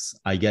linguistics.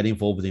 I get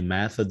involved in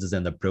methods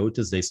and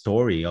approaches, the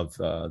story of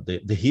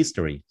the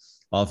history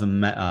of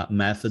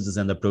methods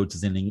and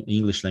approaches in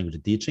English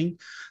language teaching,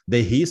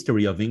 the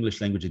history of English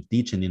language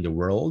teaching in the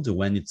world,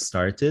 when it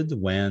started,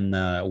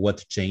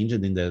 what changed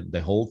in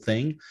the whole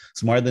thing.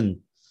 It's more than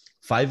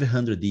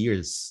 500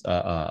 years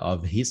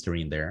of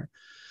history in there.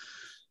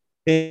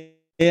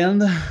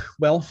 And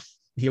well,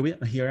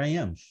 here I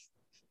am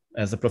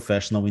as a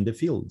professional in the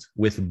field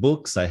with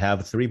books. I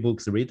have 3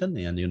 books written,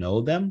 and you know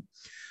them.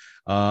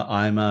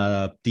 I'm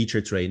a teacher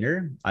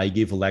trainer. I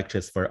give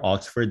lectures for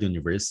Oxford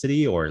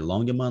University or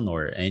Longman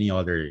or any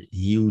other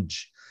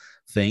huge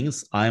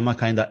things. I'm a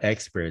kind of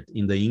expert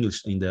in the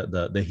English, in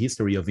the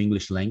history of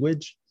English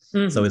language.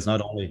 So it's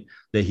not only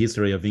the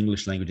history of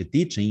English language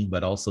teaching,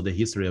 but also the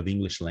history of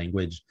English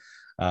language,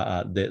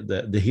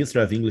 the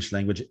history of English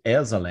language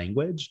as a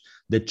language,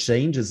 the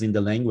changes in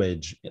the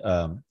language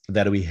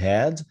that we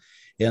had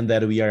and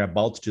that we are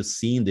about to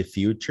see in the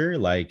future,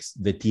 like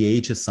the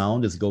TH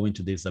sound is going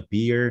to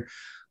disappear.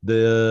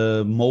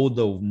 The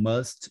modal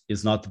must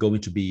is not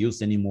going to be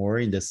used anymore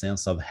in the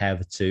sense of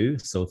have to.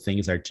 So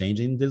things are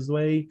changing this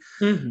way.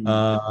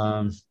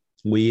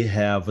 We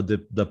have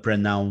the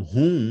pronoun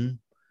whom,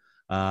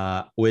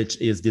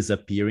 which is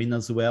disappearing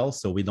as well.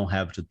 So we don't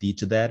have to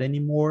teach that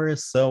anymore.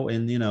 So,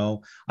 and you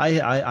know,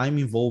 I'm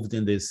involved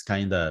in this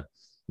kind of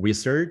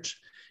research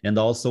and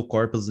also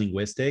corpus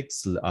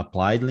linguistics,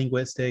 applied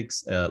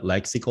linguistics,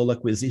 lexical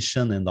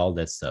acquisition, and all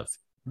that stuff.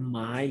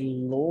 My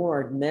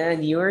Lord,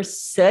 man, you're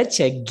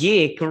such a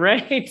geek,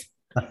 right?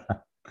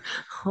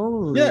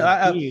 Holy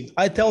yeah,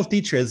 I tell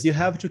teachers, you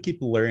have to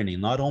keep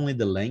learning, not only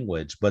the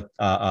language, but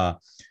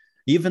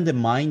even the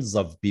minds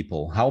of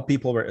people, how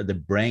people are, the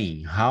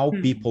brain, how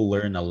people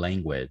learn a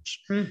language.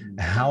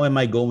 How am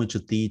I going to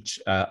teach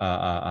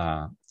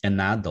an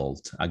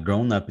adult, a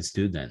grown-up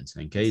student,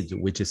 okay,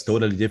 which is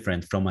totally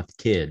different from a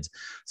kid?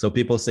 So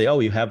people say, oh,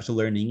 you have to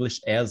learn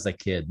English as a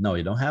kid. No,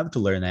 you don't have to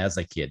learn as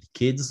a kid.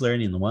 Kids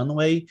learn in one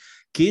way.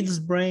 Kids'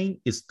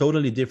 brain is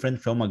totally different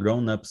from a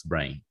grown-up's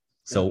brain.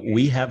 So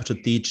we have to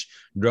teach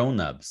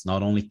grown-ups,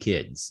 not only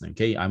kids.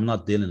 Okay, I'm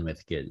not dealing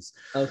with kids.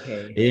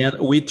 Okay. And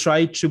we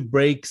try to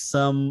break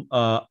some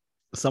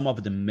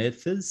of the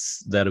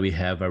myths that we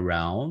have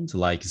around,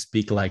 like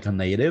speak like a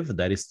native.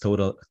 That is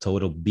total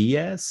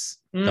BS.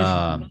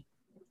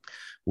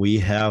 We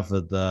have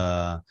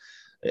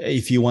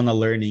if you want to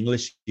learn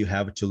English, you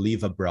have to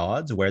live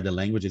abroad where the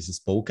language is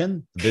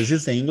spoken. This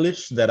is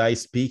English that I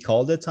speak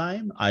all the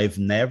time. I've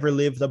never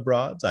lived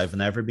abroad. I've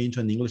never been to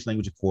an English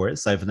language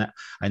course. I've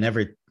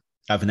never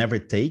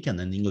taken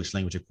an English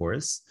language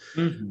course.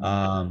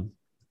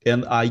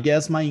 And I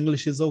guess my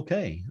English is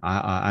okay.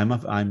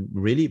 I'm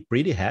really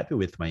pretty happy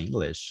with my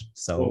English.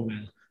 So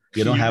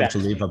you don't have to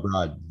live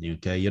abroad.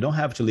 Okay, you don't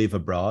have to live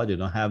abroad. You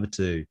don't have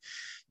to,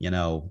 you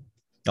know.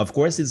 Of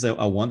course, it's a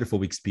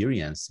wonderful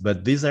experience,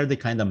 but these are the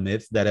kind of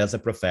myths that as a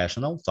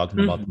professional, talking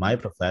about my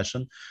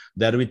profession,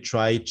 that we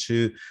try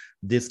to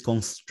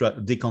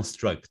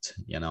deconstruct,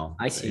 you know.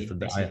 I see.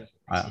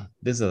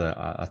 This is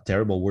a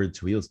terrible word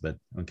to use, but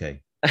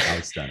okay, now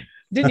it's done.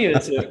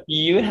 Denise,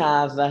 you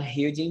have a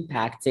huge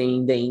impact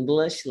in the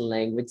English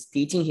language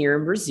teaching here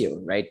in Brazil,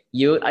 right?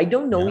 I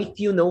don't know if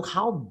you know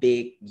how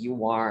big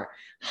you are,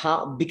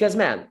 because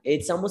man,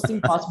 it's almost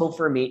impossible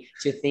for me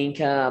to think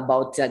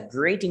about a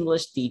great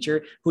English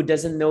teacher who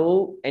doesn't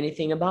know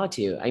anything about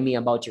you. I mean,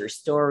 about your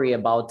story,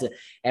 about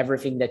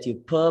everything that you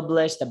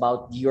published,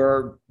 about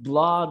your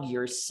blog,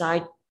 your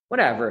site,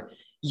 whatever,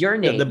 your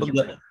name.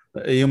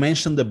 You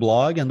mentioned the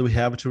blog, and we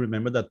have to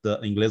remember that the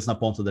Inglês na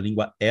Ponta da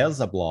Língua as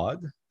a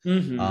blog.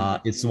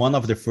 It's one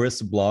of the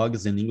first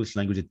blogs in English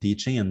language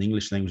teaching and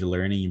English language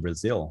learning in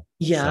Brazil.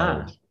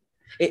 Yeah. So,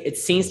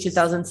 it's since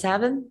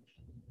 2007?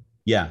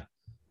 Yeah.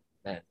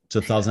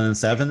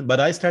 2007, but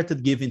I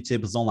started giving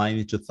tips online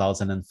in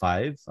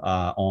 2005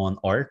 on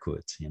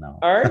Orkut, you know.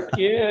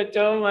 Orkut,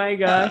 oh my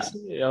gosh.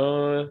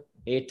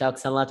 It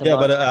talks a lot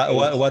about... Yeah,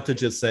 but what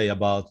did you say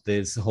about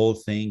this whole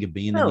thing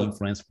being an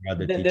influence for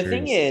other teachers? The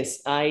thing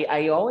is,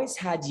 I always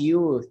had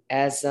you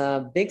as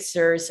a big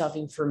source of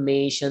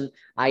information.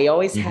 I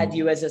always had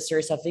you as a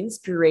source of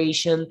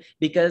inspiration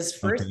because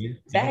first,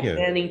 back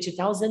in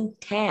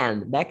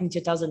 2010,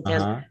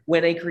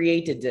 when I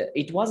created,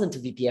 it wasn't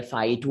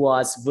VPFI, it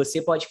was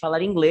Você Pode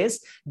Falar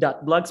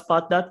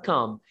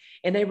Inglês.blogspot.com.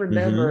 And I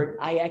remember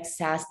I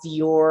accessed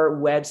your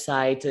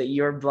website,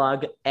 your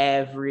blog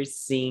every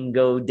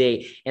single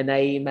day. And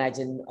I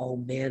imagine, oh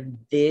man,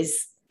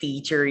 this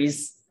teacher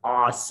is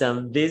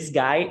awesome. This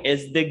guy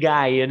is the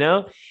guy, you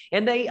know?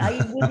 And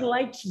I would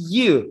like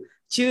you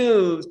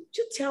to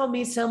tell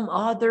me some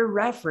other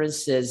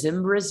references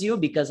in Brazil,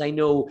 because I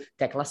know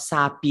Tecla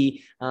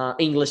Sapi,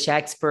 English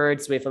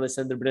experts with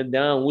Alessandro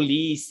Brandão,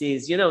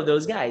 Ulisses, you know,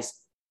 those guys.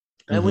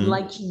 I would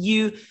like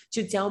you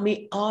to tell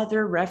me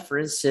other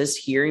references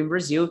here in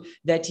Brazil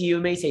that you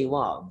may say,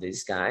 wow,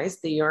 these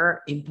guys, they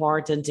are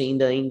important in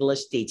the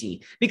English teaching.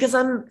 Because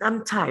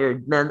I'm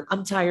tired, man.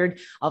 I'm tired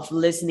of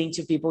listening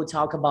to people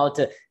talk about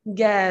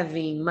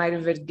Gavin, Mario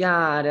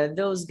Vergara,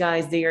 those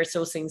guys, they are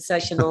so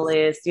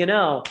sensationalist, you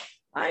know.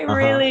 I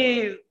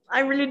really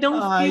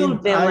don't feel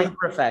them like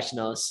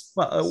professionals.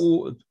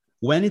 Well,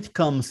 when it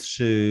comes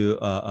to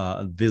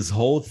this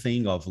whole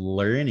thing of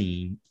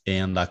learning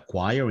and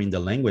acquiring the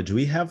language,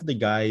 we have the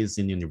guys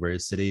in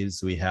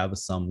universities. We have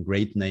some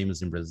great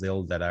names in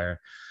Brazil that are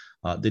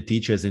the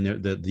teachers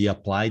in the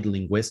applied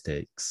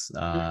linguistics,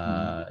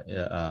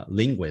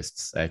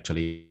 linguists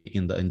actually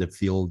in the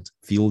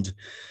field.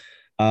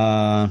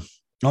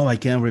 Oh, I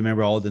can't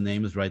remember all the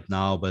names right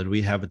now, but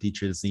we have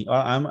teachers in.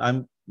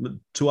 I'm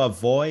to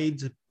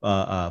avoid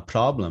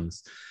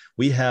problems.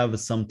 We have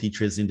some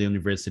teachers in the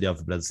University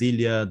of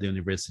Brasilia, the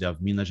University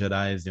of Minas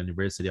Gerais, the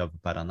University of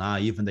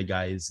Paraná, even the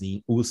guys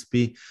in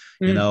USP.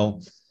 You know,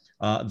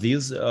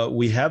 these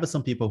we have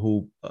some people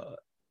who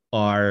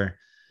are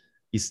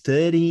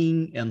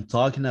studying and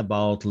talking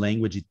about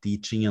language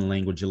teaching and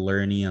language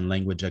learning and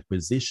language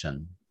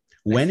acquisition.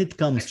 When it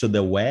comes to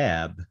the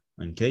web,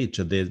 okay,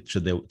 to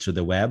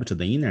the web, to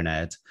the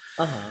internet,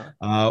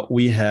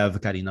 we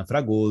have Karina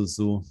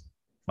Fragoso.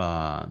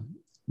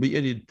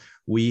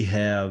 We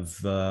have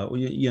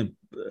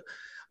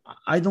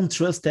I don't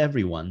trust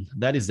everyone.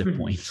 That is the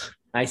point.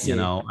 I see. You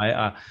know,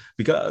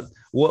 because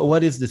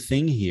what is the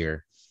thing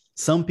here?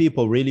 Some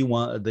people really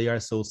they are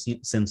so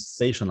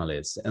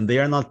sensationalists, and they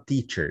are not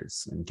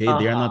teachers. Okay,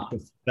 they are not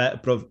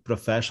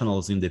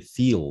professionals in the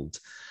field.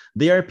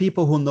 They are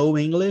people who know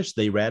English.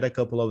 They read a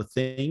couple of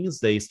things.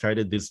 They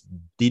started this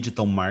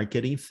digital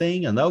marketing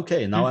thing, and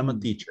okay, now I'm a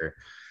teacher.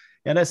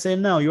 And I say,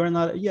 no, you are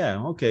not. Yeah,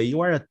 okay,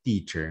 you are a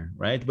teacher,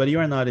 right? But you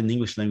are not an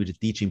English language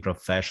teaching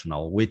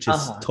professional, which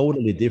is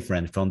totally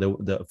different from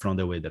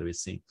the way that we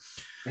see.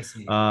 I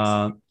see.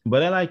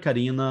 But I like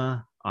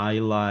Karina. I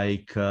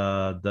like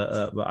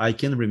I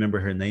can't remember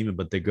her name,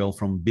 but the girl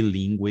from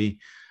Bilingue.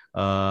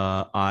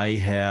 I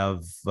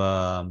have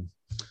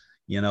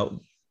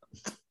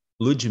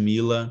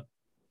Ludmila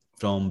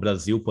from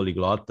Brasil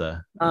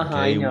Poliglota.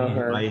 I know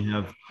her.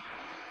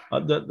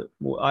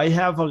 I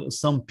have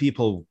some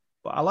people,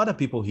 a lot of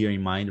people here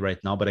in mind right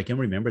now, but I can't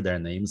remember their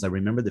names. I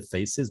remember the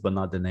faces, but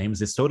not the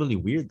names. It's totally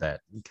weird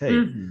that.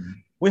 Okay.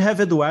 We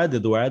have Eduardo.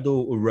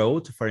 Eduardo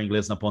wrote for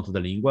Inglês na Ponta da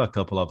Língua a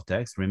couple of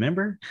texts.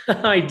 Remember?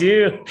 I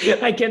do.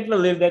 I can't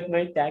believe that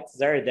my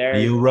texts are there.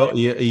 You wrote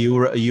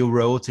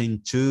in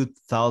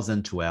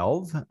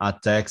 2012 a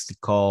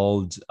text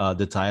called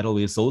the title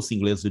is Ouça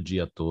Inglês o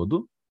Dia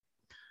Todo.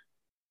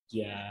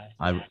 Yeah.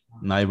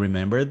 I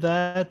remember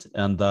that,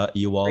 and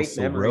you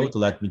also wrote.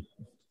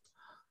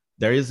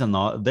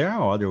 There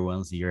are other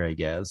ones here, I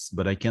guess,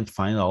 but I can't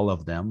find all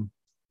of them.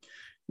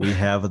 We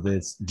have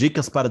this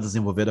Dicas para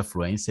desenvolver a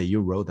fluência.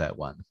 You wrote that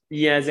one.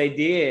 Yes, I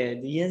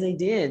did.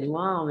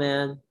 Wow,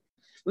 man.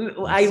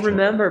 I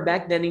remember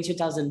back then in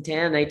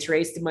 2010, I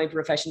traced my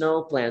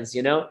professional plans,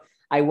 you know.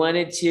 I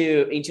wanted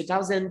to, in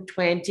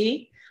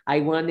 2020,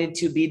 I wanted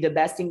to be the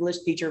best English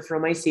teacher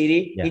from my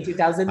city. In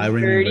 2030, I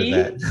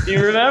remember that. Do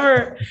you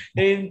remember?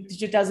 In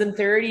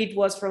 2030, it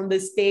was from the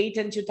state,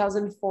 and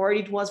 2040,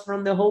 it was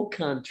from the whole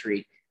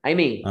country. I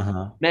mean,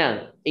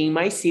 man, in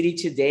my city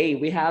today,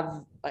 we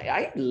have,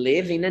 I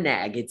live in an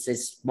egg. It's a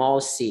small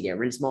city, a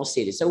really small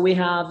city. So we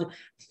have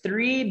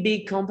 3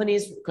 big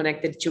companies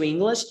connected to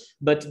English,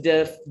 but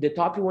the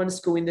top one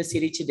school in the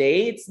city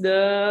today, it's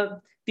the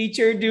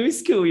Teacher Do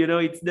School, you know,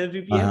 it's the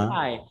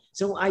VPFI.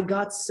 So I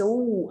got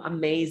so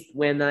amazed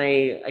when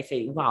I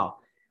say, wow,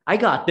 I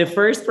got the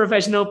first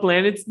professional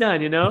plan, it's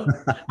done, you know.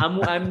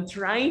 I'm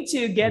trying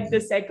to get the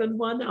second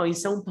one now in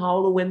São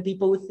Paulo. When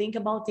people think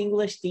about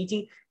English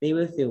teaching, they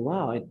will feel,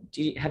 wow,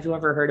 have you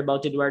ever heard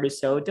about Eduardo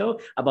Soto,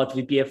 about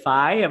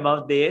VPFI,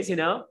 about this, you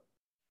know?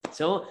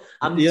 So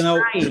I'm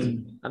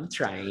trying.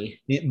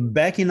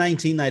 Back in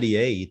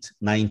 1998,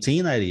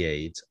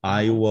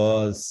 I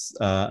was,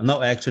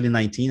 no, actually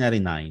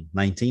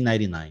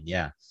 1999,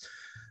 yeah.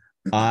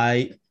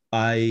 I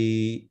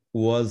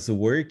was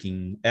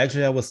working,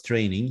 actually I was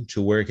training to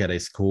work at a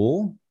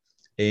school,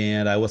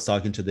 and I was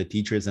talking to the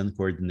teachers and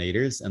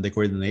coordinators, and the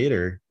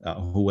coordinator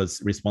who was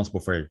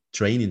responsible for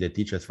training the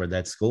teachers for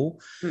that school,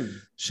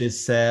 she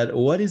said,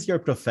 what is your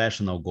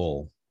professional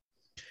goal?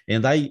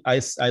 And I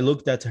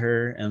looked at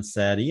her and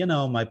said, you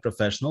know, my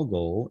professional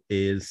goal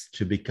is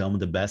to become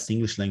the best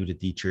English language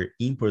teacher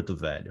in Porto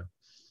Velho.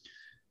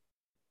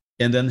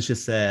 And then she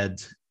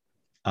said,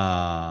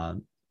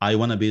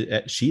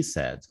 she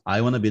said,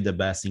 I want to be the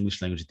best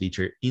English language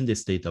teacher in the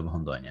state of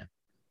Rondônia.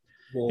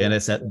 Whoa. And I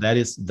said, that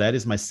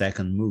is my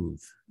second move.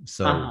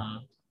 So,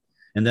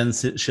 and then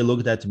she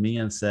looked at me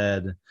and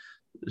said,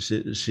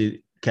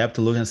 she kept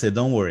looking and said,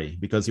 don't worry,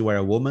 because you are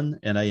a woman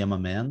and I am a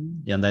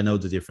man, and I know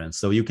the difference.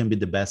 So you can be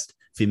the best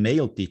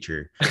female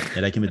teacher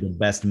and I can be the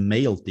best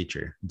male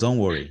teacher. Don't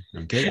worry.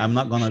 Okay. I'm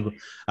not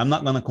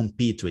gonna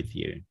compete with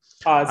you.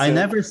 Awesome. I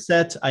never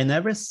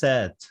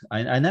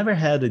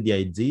had the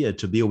idea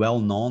to be well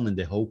known in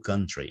the whole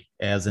country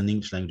as an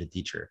English language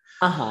teacher.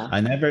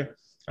 I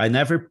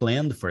never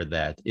planned for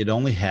that. It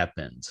only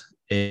happened.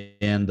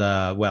 And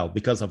well,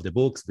 because of the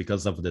books,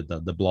 because of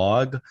the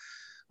blog,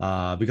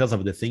 because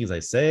of the things I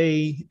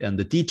say, and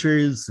the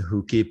teachers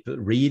who keep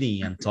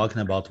reading and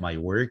talking about my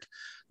work.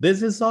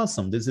 This is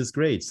awesome. This is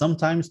great.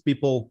 Sometimes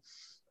people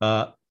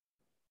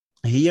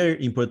here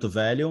in Porto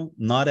Velho,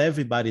 not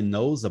everybody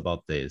knows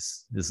about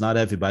this. It's not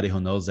everybody who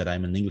knows that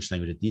I'm an English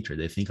language teacher.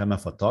 They think I'm a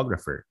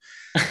photographer.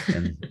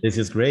 And this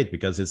is great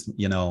because it's,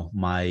 you know,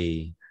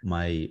 my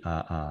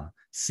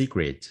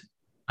secret.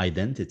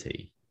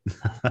 identity.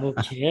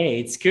 Okay,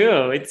 it's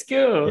cool. It's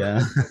cool.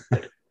 Yeah.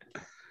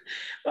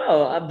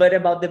 Well, but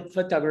about the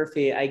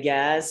photography, I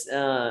guess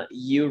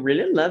you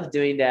really love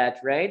doing that,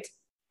 right?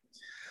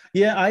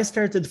 Yeah, I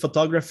started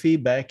photography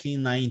back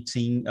in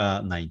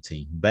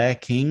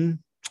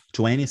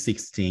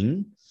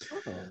 2016.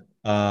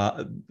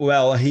 Oh,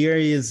 Well, here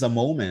is a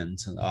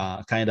moment,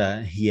 kind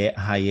of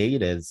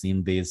hiatus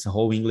in this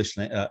whole English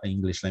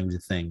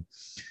language thing.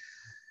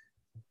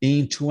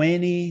 In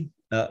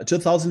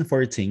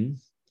 2014,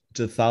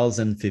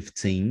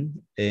 2015,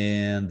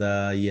 and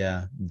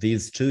yeah,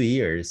 these 2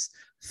 years,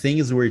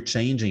 things were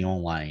changing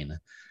online.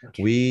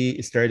 okay.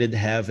 We started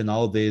having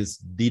all this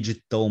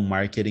digital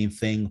marketing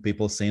thing,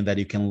 people saying that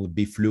you can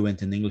be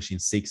fluent in English in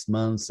 6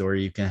 months, or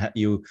you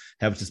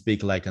have to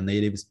speak like a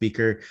native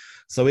speaker.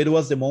 So it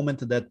was the moment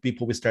that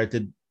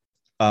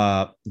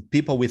uh,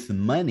 people with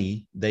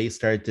money, they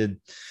started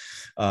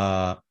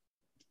uh,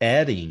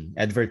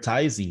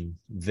 advertising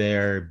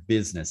their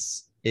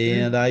business.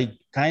 And Mm. I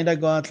kind of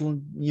got,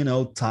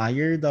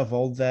 tired of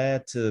all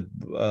that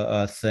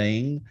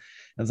thing.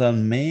 And thought,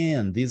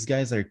 man, these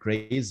guys are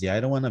crazy. I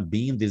don't want to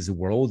be in this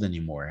world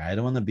anymore. I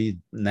don't want to be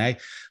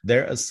next.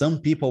 There are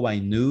some people I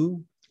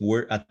knew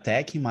were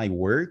attacking my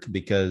work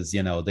because,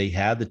 they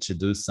had to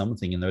do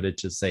something in order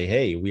to say,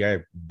 hey, we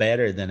are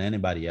better than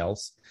anybody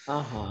else.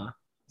 Uh-huh.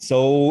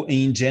 So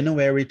in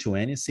January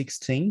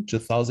 2016,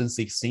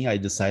 I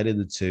decided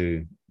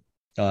to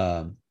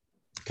uh,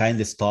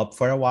 kind of stopped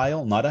for a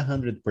while, not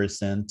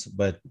 100%,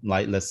 but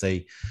like let's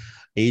say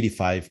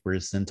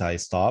 85%. I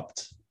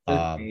stopped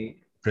Okay.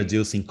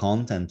 producing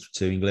content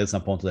to Inglês na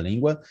Ponta da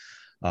Língua,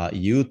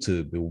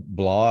 YouTube,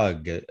 blog,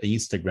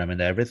 Instagram, and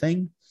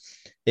everything.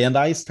 And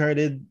I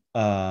started.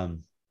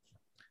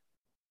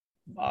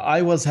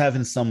 I was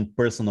having some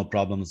personal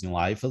problems in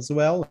life as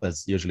well,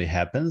 as usually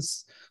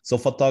happens. So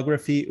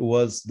photography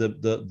was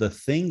the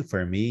thing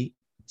for me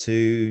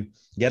to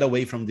get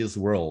away from this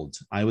world.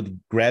 I would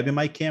grab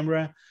my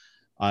camera,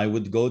 I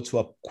would go to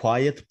a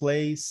quiet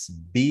place,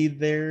 be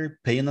there,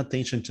 paying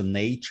attention to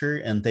nature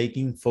and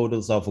taking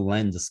photos of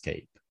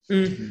landscape.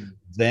 Mhm.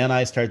 Then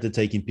I started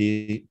taking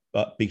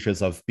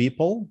pictures of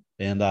people,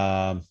 and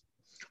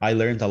I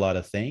learned a lot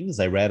of things.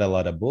 I read a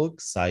lot of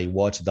books. I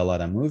watched a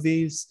lot of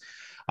movies.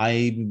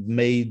 I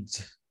made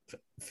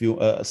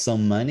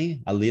some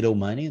money, a little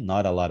money,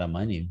 not a lot of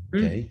money.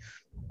 Okay.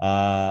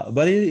 Mhm.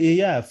 But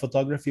yeah,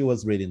 photography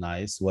was really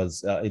nice.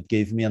 Was It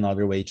gave me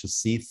another way to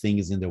see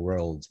things in the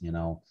world,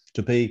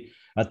 to pay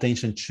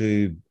attention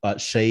to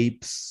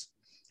shapes,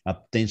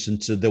 attention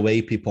to the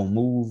way people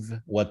move,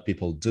 what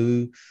people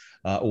do,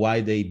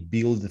 why they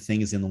build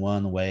things in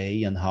one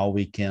way, and how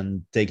we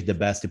can take the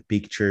best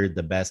picture,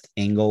 the best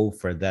angle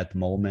for that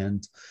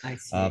moment. I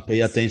see.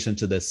 Pay attention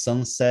to the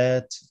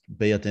sunset,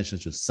 pay attention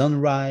to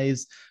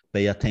sunrise,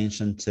 pay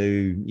attention to,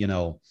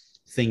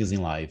 things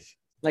in life.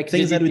 Like the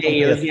Things that we don't pay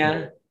details,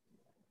 attention.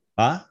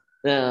 yeah.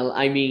 Huh?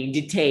 I mean,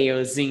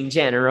 details in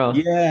general.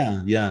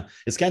 Yeah, yeah.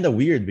 It's kind of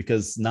weird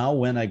because now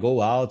when I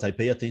go out, I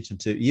pay attention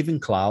to even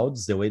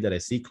clouds, the way that I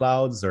see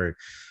clouds, or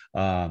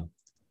uh,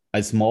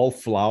 a small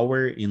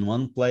flower in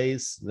one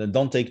place. Then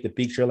don't take the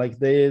picture like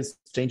this,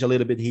 change a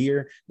little bit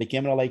here, the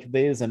camera like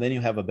this, and then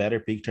you have a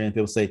better picture. And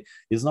people say,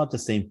 it's not the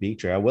same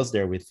picture. I was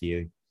there with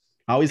you.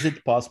 How is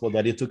it possible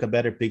that you took a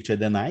better picture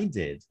than I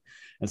did?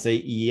 And say,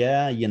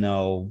 yeah,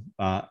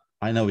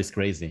 I know it's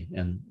crazy,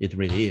 and it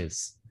really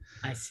is.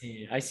 I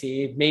see. I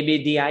see.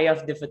 Maybe the eye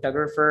of the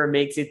photographer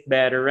makes it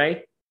better,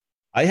 right?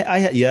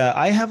 Yeah,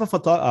 I have a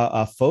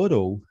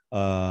photo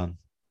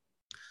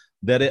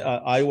that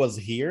I was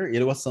here.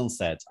 It was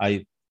sunset.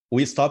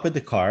 We stopped at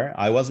the car.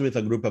 I was with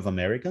a group of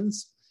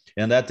Americans,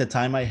 and at the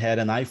time I had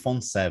an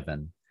iPhone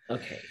 7.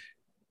 Okay.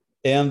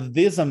 And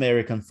this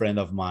American friend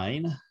of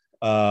mine,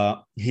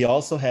 he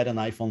also had an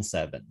iPhone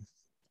 7,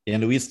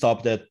 and we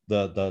stopped at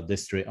the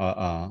street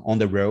on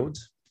the road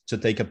to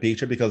take a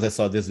picture because I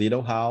saw this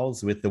little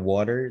house with the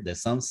water, the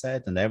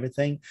sunset, and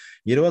everything.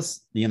 It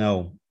was,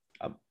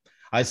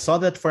 I saw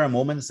that for a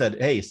moment and said,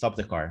 "Hey, stop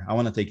the car! I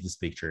want to take this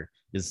picture."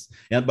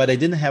 But I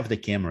didn't have the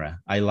camera.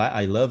 I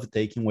love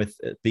taking with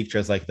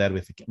pictures like that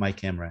with my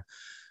camera.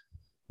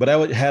 But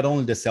had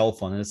only the cell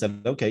phone, and I said,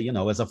 "Okay,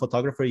 as a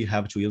photographer, you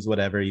have to use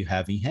whatever you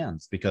have in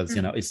hands because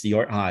Mhm. it's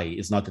your eye,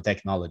 it's not the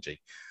technology."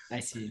 I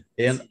see.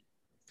 I And see.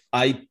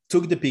 I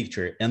took the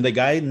picture, and the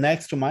guy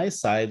next to my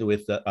side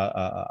with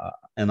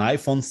an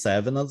iPhone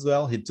 7 as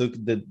well, he took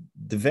the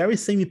very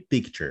same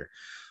picture.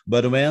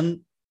 But when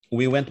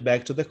we went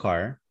back to the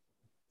car,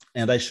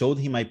 and I showed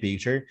him my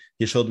picture,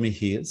 he showed me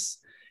his,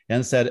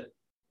 and said,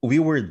 "We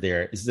were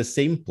there. It's the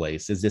same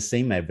place. It's the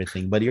same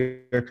everything, but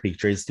your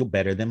picture is still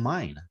better than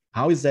mine.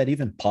 How is that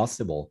even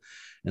possible?"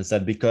 And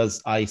said, "Because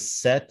I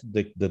set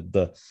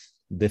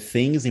the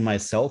things in my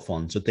cell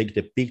phone to take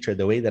the picture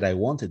the way that I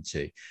wanted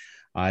to.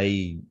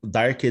 I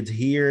darkened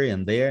here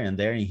and there and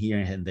there and here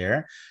and there,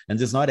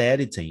 and it's not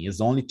editing. It's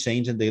only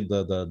changing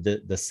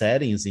the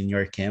settings in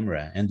your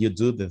camera, and you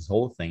do this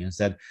whole thing." And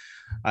said,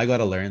 I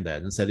gotta learn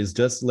that. And said, it's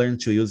just learn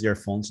to use your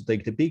phone to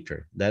take the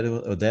picture.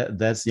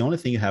 That's the only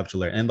thing you have to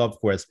learn. And of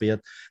course,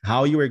 but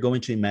how you are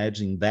going to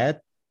imagine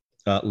that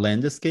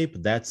landscape,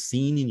 that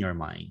scene in your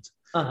mind.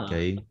 Uh-huh.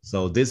 Okay,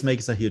 so this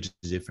makes a huge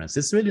difference.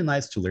 It's really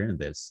nice to learn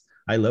this.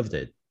 I loved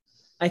it.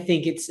 I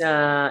think it's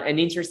an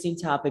interesting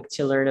topic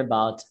to learn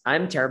about.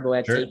 I'm terrible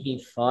at Sure. taking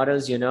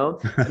photos,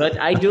 but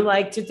I do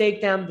like to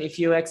take them. If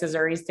you access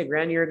our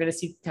Instagram, you're going to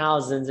see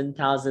thousands and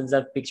thousands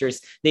of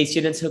pictures. The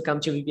students who come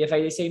to VPFI,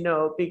 they say,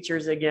 no,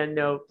 pictures again,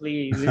 no,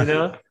 please.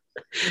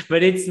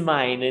 But it's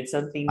mine. It's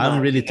something I'm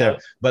mine. really terrible,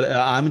 but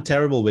I'm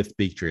terrible with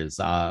pictures.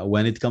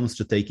 When it comes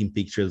to taking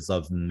pictures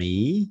of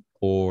me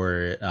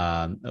or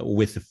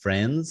with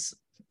friends,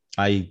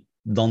 I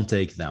don't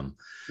take them.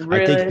 I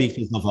take Really?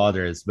 pictures of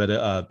others, but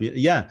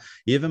yeah,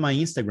 even my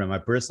Instagram, my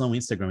personal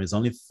Instagram is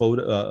only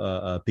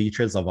photo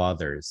pictures of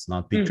others,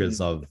 not pictures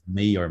Mhm. of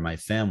me or my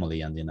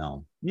family. And I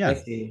yeah.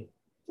 see.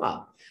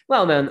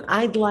 Well, man,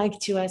 I'd like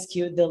to ask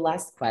you the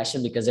last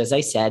question because, as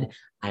I said,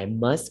 I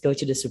must go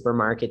to the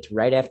supermarket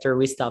right after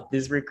we stop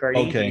this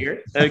recording Okay.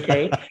 here.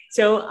 Okay.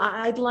 So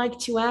I'd like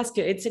to ask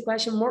you, it's a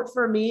question more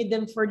for me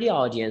than for the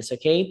audience.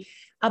 Okay.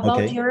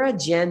 About Okay. your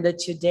agenda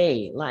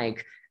today.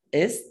 Like,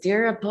 is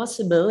there a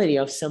possibility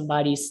of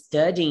somebody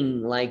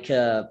studying like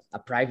a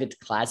private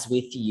class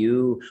with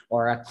you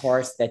or a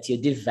course that you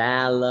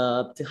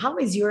developed? How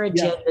is your Yeah.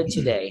 agenda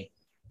today?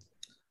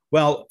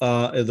 Well,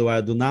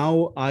 Eduardo,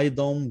 now I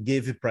don't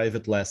give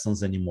private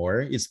lessons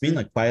anymore. It's been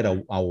Mm. quite a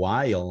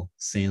while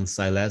since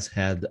I last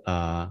had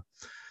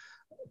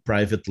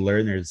private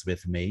learners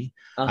with me.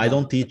 I Uh-huh.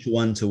 don't teach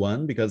one to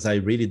one because I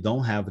really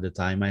don't have the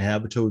time. I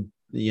have to,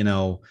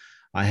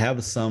 I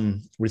have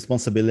some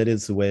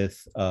responsibilities with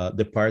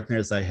the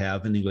partners I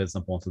have in Inglês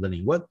na Ponta da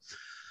Língua.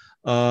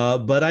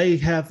 But I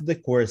have the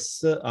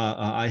course.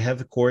 I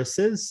have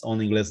courses on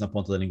Inglês na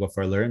Ponta da Língua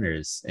for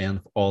learners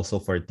and also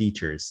for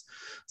teachers.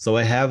 So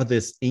I have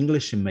this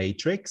English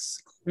Matrix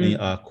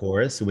Mm.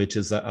 course, which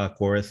is a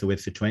course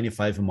with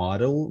 25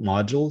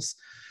 modules,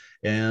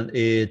 and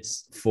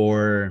it's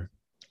for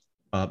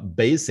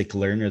basic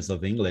learners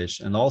of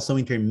English and also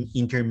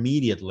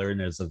intermediate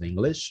learners of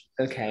English.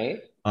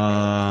 Okay.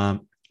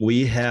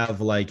 We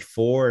have like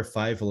 4 or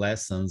 5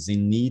 lessons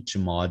in each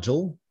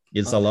module.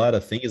 It's a Okay. lot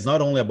of things. It's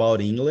not only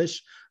about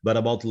English, but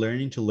about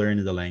learning to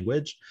learn the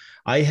language.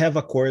 I have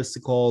a course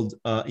called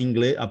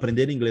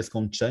Aprender Inglês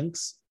com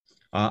Chunks.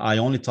 I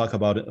only talk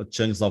about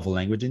chunks of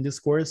language in this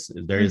course.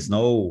 There is Mhm.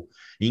 no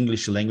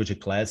English language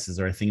classes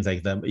or things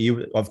like that.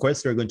 Of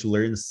course, you're going to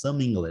learn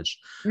some English,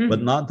 but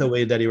Mhm. not the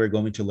way that you are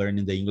going to learn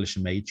in the English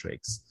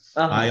matrix.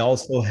 I Uh-huh.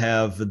 also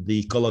have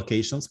the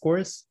collocations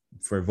course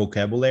for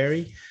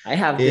vocabulary I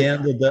have this.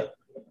 and the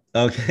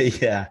okay,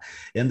 yeah,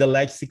 and the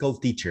lexical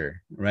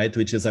teacher, right,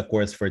 which is a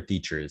course for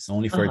teachers,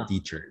 only for Uh-huh.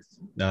 teachers.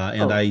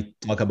 And Oh, I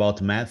talk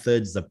about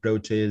methods,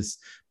 approaches,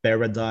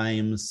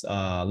 paradigms,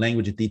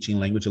 language teaching,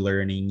 language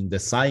learning, the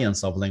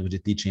science of language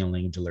teaching and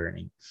language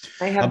learning.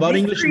 I have About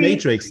these English three.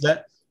 matrix,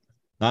 that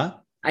huh?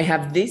 I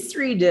have these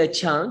three, the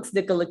chunks,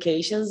 the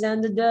collocations,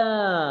 and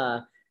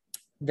the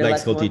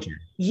last Lexical one. teacher.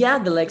 Yeah,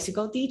 the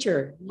lexical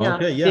teacher. Yeah.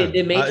 Okay,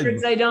 The yeah.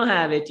 matrix, I don't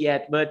have it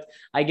yet, but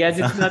I guess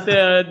it's not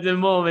the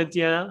moment.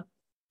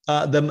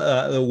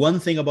 The one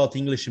thing about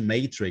English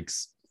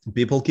matrix,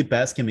 people keep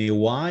asking me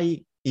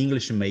why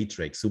English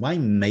matrix, why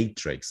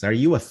matrix? Are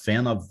you a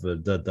fan of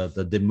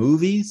the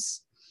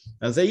movies?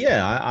 I say,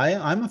 yeah,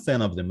 I'm a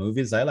fan of the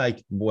movies. I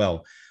like,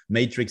 well,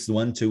 Matrix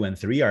 1, 2, and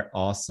 3 are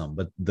awesome,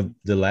 but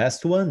the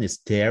last one is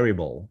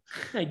terrible.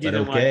 I But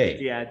didn't watch it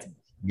okay, yet.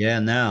 yeah,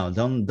 now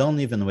don't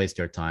even waste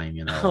your time,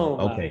 Oh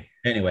Okay.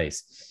 my.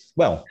 Anyways,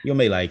 well, you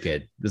may like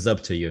it. It's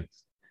up to you.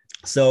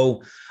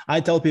 So I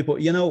tell people,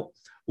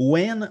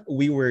 when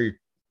we were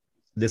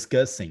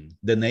discussing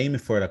the name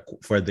for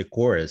the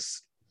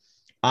course,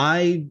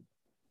 I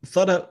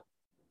thought,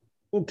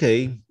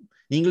 okay,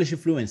 English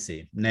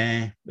fluency,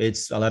 nah,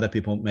 it's a lot of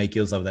people make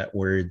use of that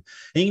word.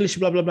 English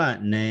blah blah blah,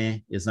 nah,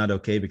 it's not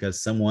okay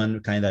because someone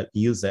kind of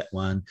used that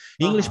one.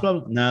 English Uh-huh.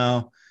 blah, blah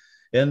no.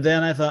 And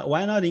then I thought,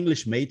 why not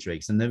English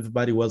matrix? And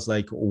everybody was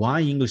like,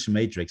 why English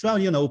matrix?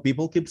 Well,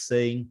 people keep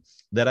saying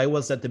that I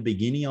was at the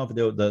beginning of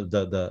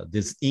the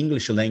this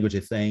English language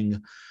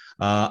thing.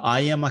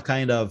 I am a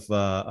kind of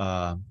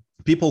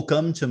people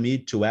come to me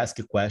to ask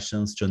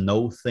questions, to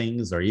know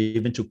things, or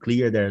even to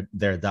clear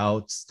their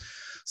doubts.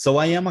 So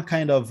I am a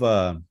kind of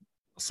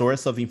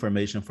source of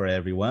information for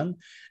everyone,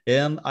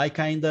 and I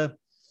kind of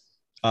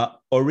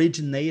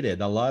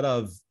originated a lot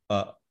of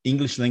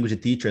English language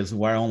teachers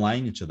who are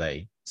online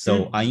today.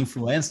 So I Mhm.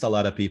 influenced a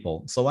lot of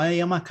people. So I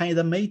am a kind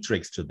of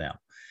matrix to them.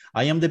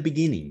 I am the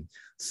beginning.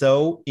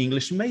 So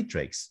English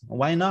matrix,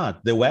 why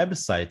not? The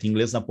website,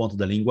 Inglês na Ponta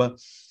da Língua,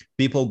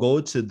 people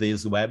go to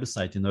this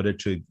website in order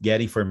to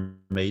get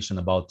information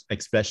about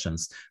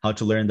expressions, how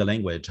to learn the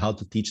language, how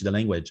to teach the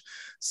language.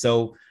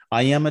 So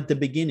I am at the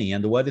beginning.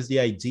 And what is the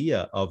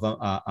idea of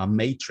a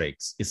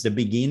matrix? It's the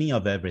beginning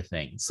of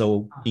everything. So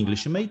Uh-huh.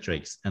 English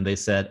matrix. And they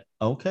said,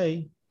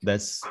 okay,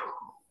 that's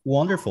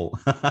wonderful.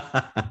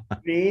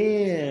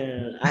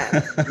 Man,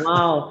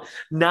 wow.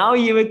 Now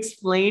you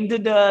explained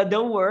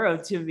the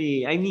world to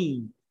me. I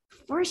mean,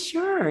 for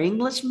sure,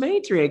 English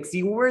Matrix.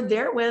 You were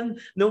there when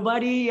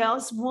nobody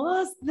else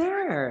was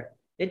there.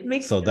 It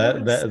makes So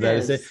total that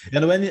is it. sense.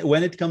 And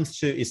when it comes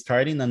to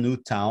starting a new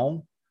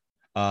town,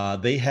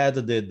 they had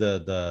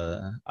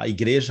the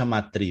Igreja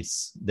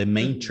Matriz, the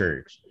main Mhm.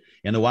 church.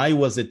 And why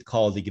was it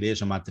called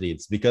Igreja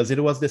Matriz? Because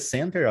it was the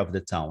center of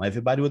the town.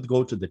 Everybody would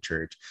go to the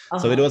church.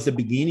 So it Uh-huh. was the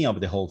beginning of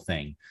the whole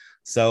thing.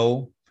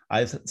 So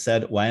I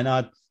said, why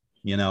not,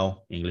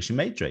 English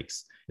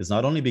Matrix? It's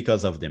not only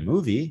because of the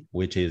movie,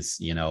 which is,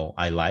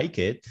 I like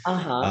it,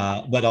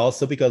 Uh-huh. but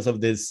also because of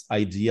this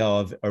idea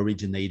of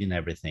originating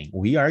everything.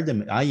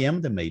 I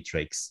am the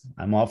Matrix.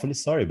 I'm awfully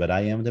sorry, but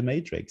I am the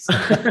Matrix.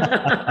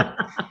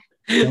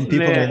 Some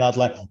people may Man. not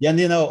like, and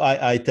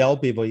I tell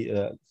people,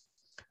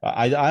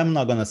 I'm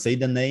not going to say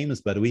the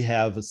names, but we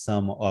have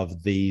some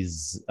of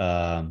these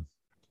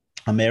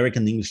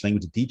American English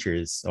language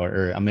teachers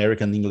or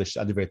American English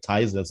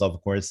advertisers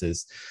of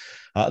courses.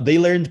 They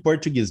learned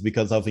Portuguese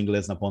because of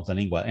Inglês na Ponta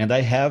Língua, and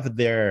uh,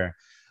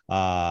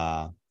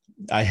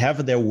 I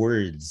have their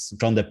words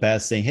from the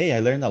past saying, "Hey, I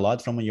learned a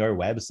lot from your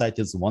website.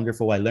 It's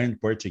wonderful. I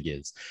learned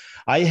Portuguese."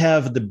 I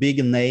have the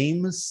big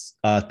names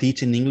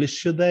teaching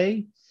English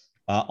today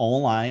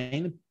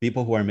online,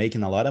 people who are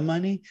making a lot of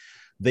money.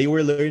 They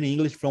were learning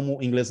English from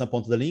Inglês na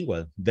Ponta da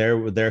Língua.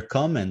 Their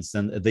comments,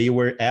 and they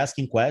were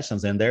asking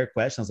questions, and their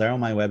questions are on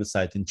my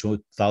website in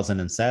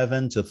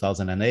 2007,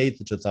 2008,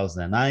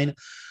 2009,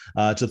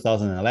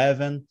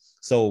 2011.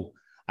 So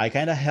I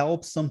kind of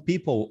help some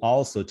people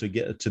also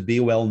to be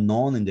well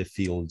known in the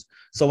field.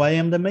 So I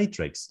am the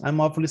Matrix.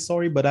 I'm awfully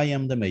sorry, but I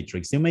am the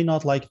Matrix. You may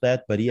not like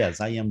that, but yes,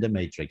 I am the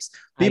Matrix.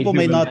 I People do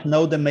may believe. not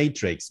know the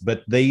Matrix,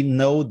 but they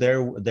know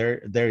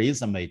there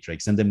is a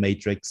Matrix, and the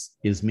Matrix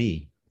is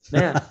me.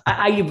 Man,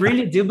 I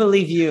really do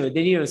believe you,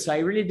 Daniel. So I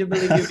really do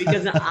believe you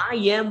because I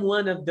am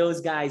one of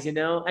those guys, you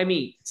know? I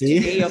mean, See?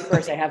 today, of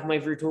course, I have my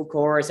virtual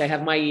course, I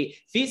have my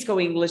physical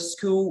English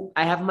school,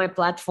 I have my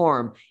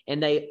platform,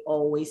 and I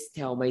always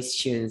tell my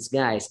students,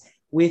 guys,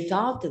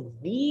 without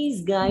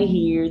this guy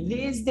here,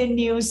 this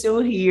Daniel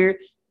so here,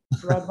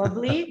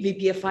 probably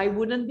VPFI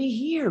wouldn't be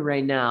here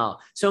right now.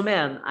 So,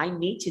 man, I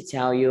need to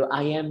tell you,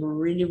 I am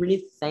really,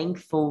 really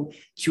thankful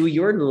to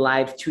your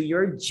life, to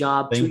your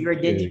job, to Thank your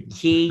you.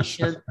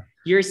 dedication.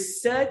 You're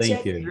such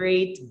Thank a you.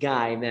 great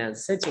guy, man.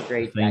 Such a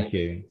great guy. Thank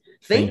you.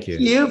 Thank Thank you.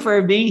 you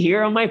for being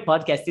here on my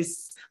podcast.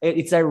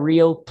 It's a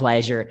real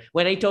pleasure.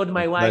 When I told The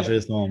my wife, pleasure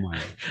is all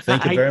mine.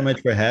 Thank you I very much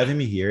for having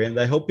me here. And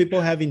I hope people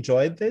have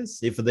enjoyed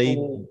this. If they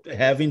oh,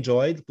 have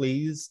enjoyed,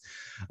 please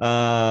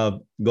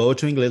go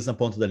to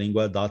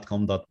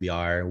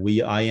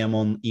inglesnapontadalingua.com.br. I am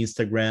on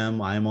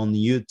Instagram. I am on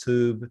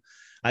YouTube.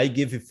 I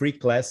give free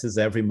classes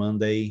every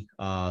Monday,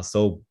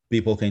 so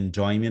people can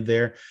join me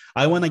there.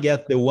 I want to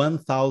get the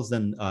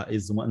 100,000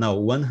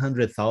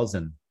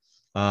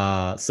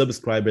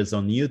 subscribers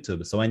on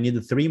YouTube. So I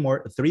need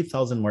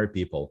 3,000 more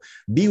people.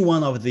 Be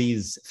one of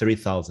these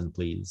 3,000,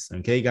 please.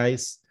 Okay,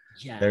 guys?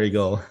 There you yes,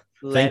 go.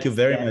 Thank you let's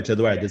very get much,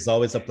 Eduardo. there. It's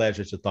always a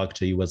pleasure to talk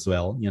to you as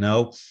well,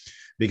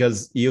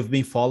 because you've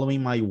been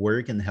following my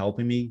work and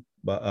helping me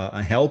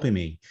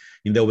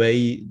in the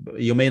way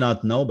you may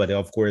not know, but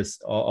of course,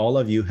 all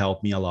of you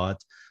help me a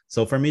lot.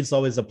 So for me, it's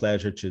always a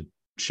pleasure to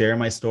share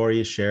my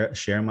story,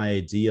 share my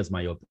ideas,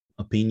 my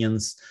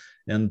opinions,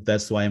 and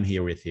that's why I'm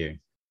here with you.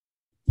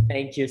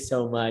 Thank you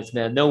so much,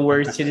 man. No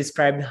words to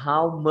describe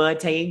how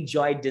much I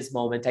enjoyed this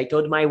moment. I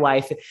told my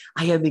wife,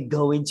 I am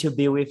going to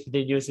be with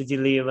the Denilson de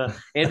Lima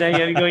and I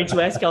am going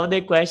to ask all the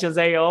questions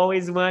I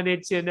always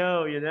wanted to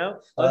know, you know?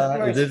 Of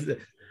course. This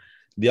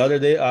the other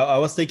day I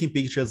was taking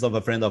pictures of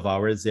a friend of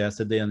ours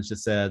yesterday, and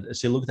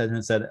she looked at me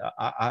and said,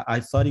 I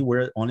thought you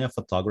were only a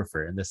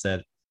photographer. And they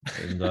said,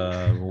 and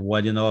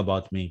what do you know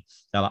about me?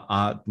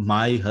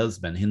 My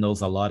husband, he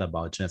knows a lot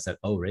about you. I said,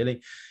 oh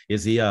really?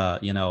 Is he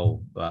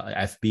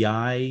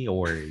FBI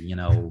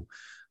or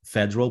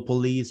federal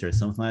police or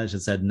something like that? She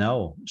said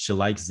no, she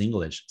likes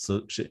English,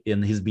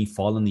 and he's been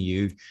following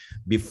you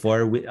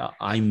before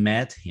I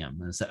met him.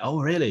 And I said,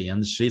 oh really?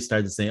 And she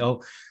started saying,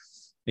 oh,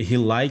 he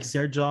likes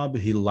your job,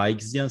 he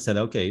likes you. And said,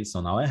 okay,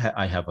 so now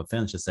I have a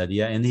fan. She said,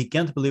 yeah, and he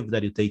can't believe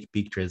that you take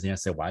pictures. And I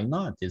said, why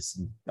not? It's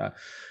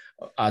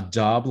a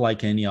job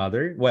like any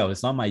other. Well,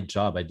 it's not my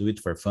job, I do it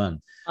for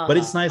fun, but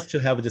it's Uh-huh. nice to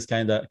have this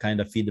kind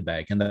of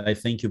feedback, and I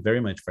thank you very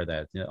much for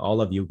that.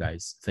 All of you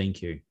guys,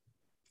 thank you.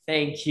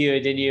 Thank you,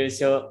 Daniel.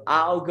 So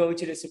I'll go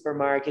to the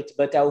supermarket,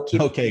 but I'll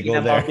keep Okay, thinking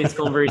go there. about this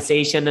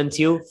conversation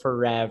until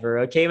forever.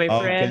 Okay, my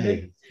friend?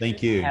 Okay,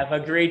 thank you. Have a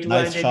great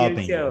one, Nice Daniel.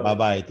 shopping. Bye So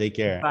bye, take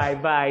care. bye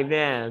bye,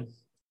 man.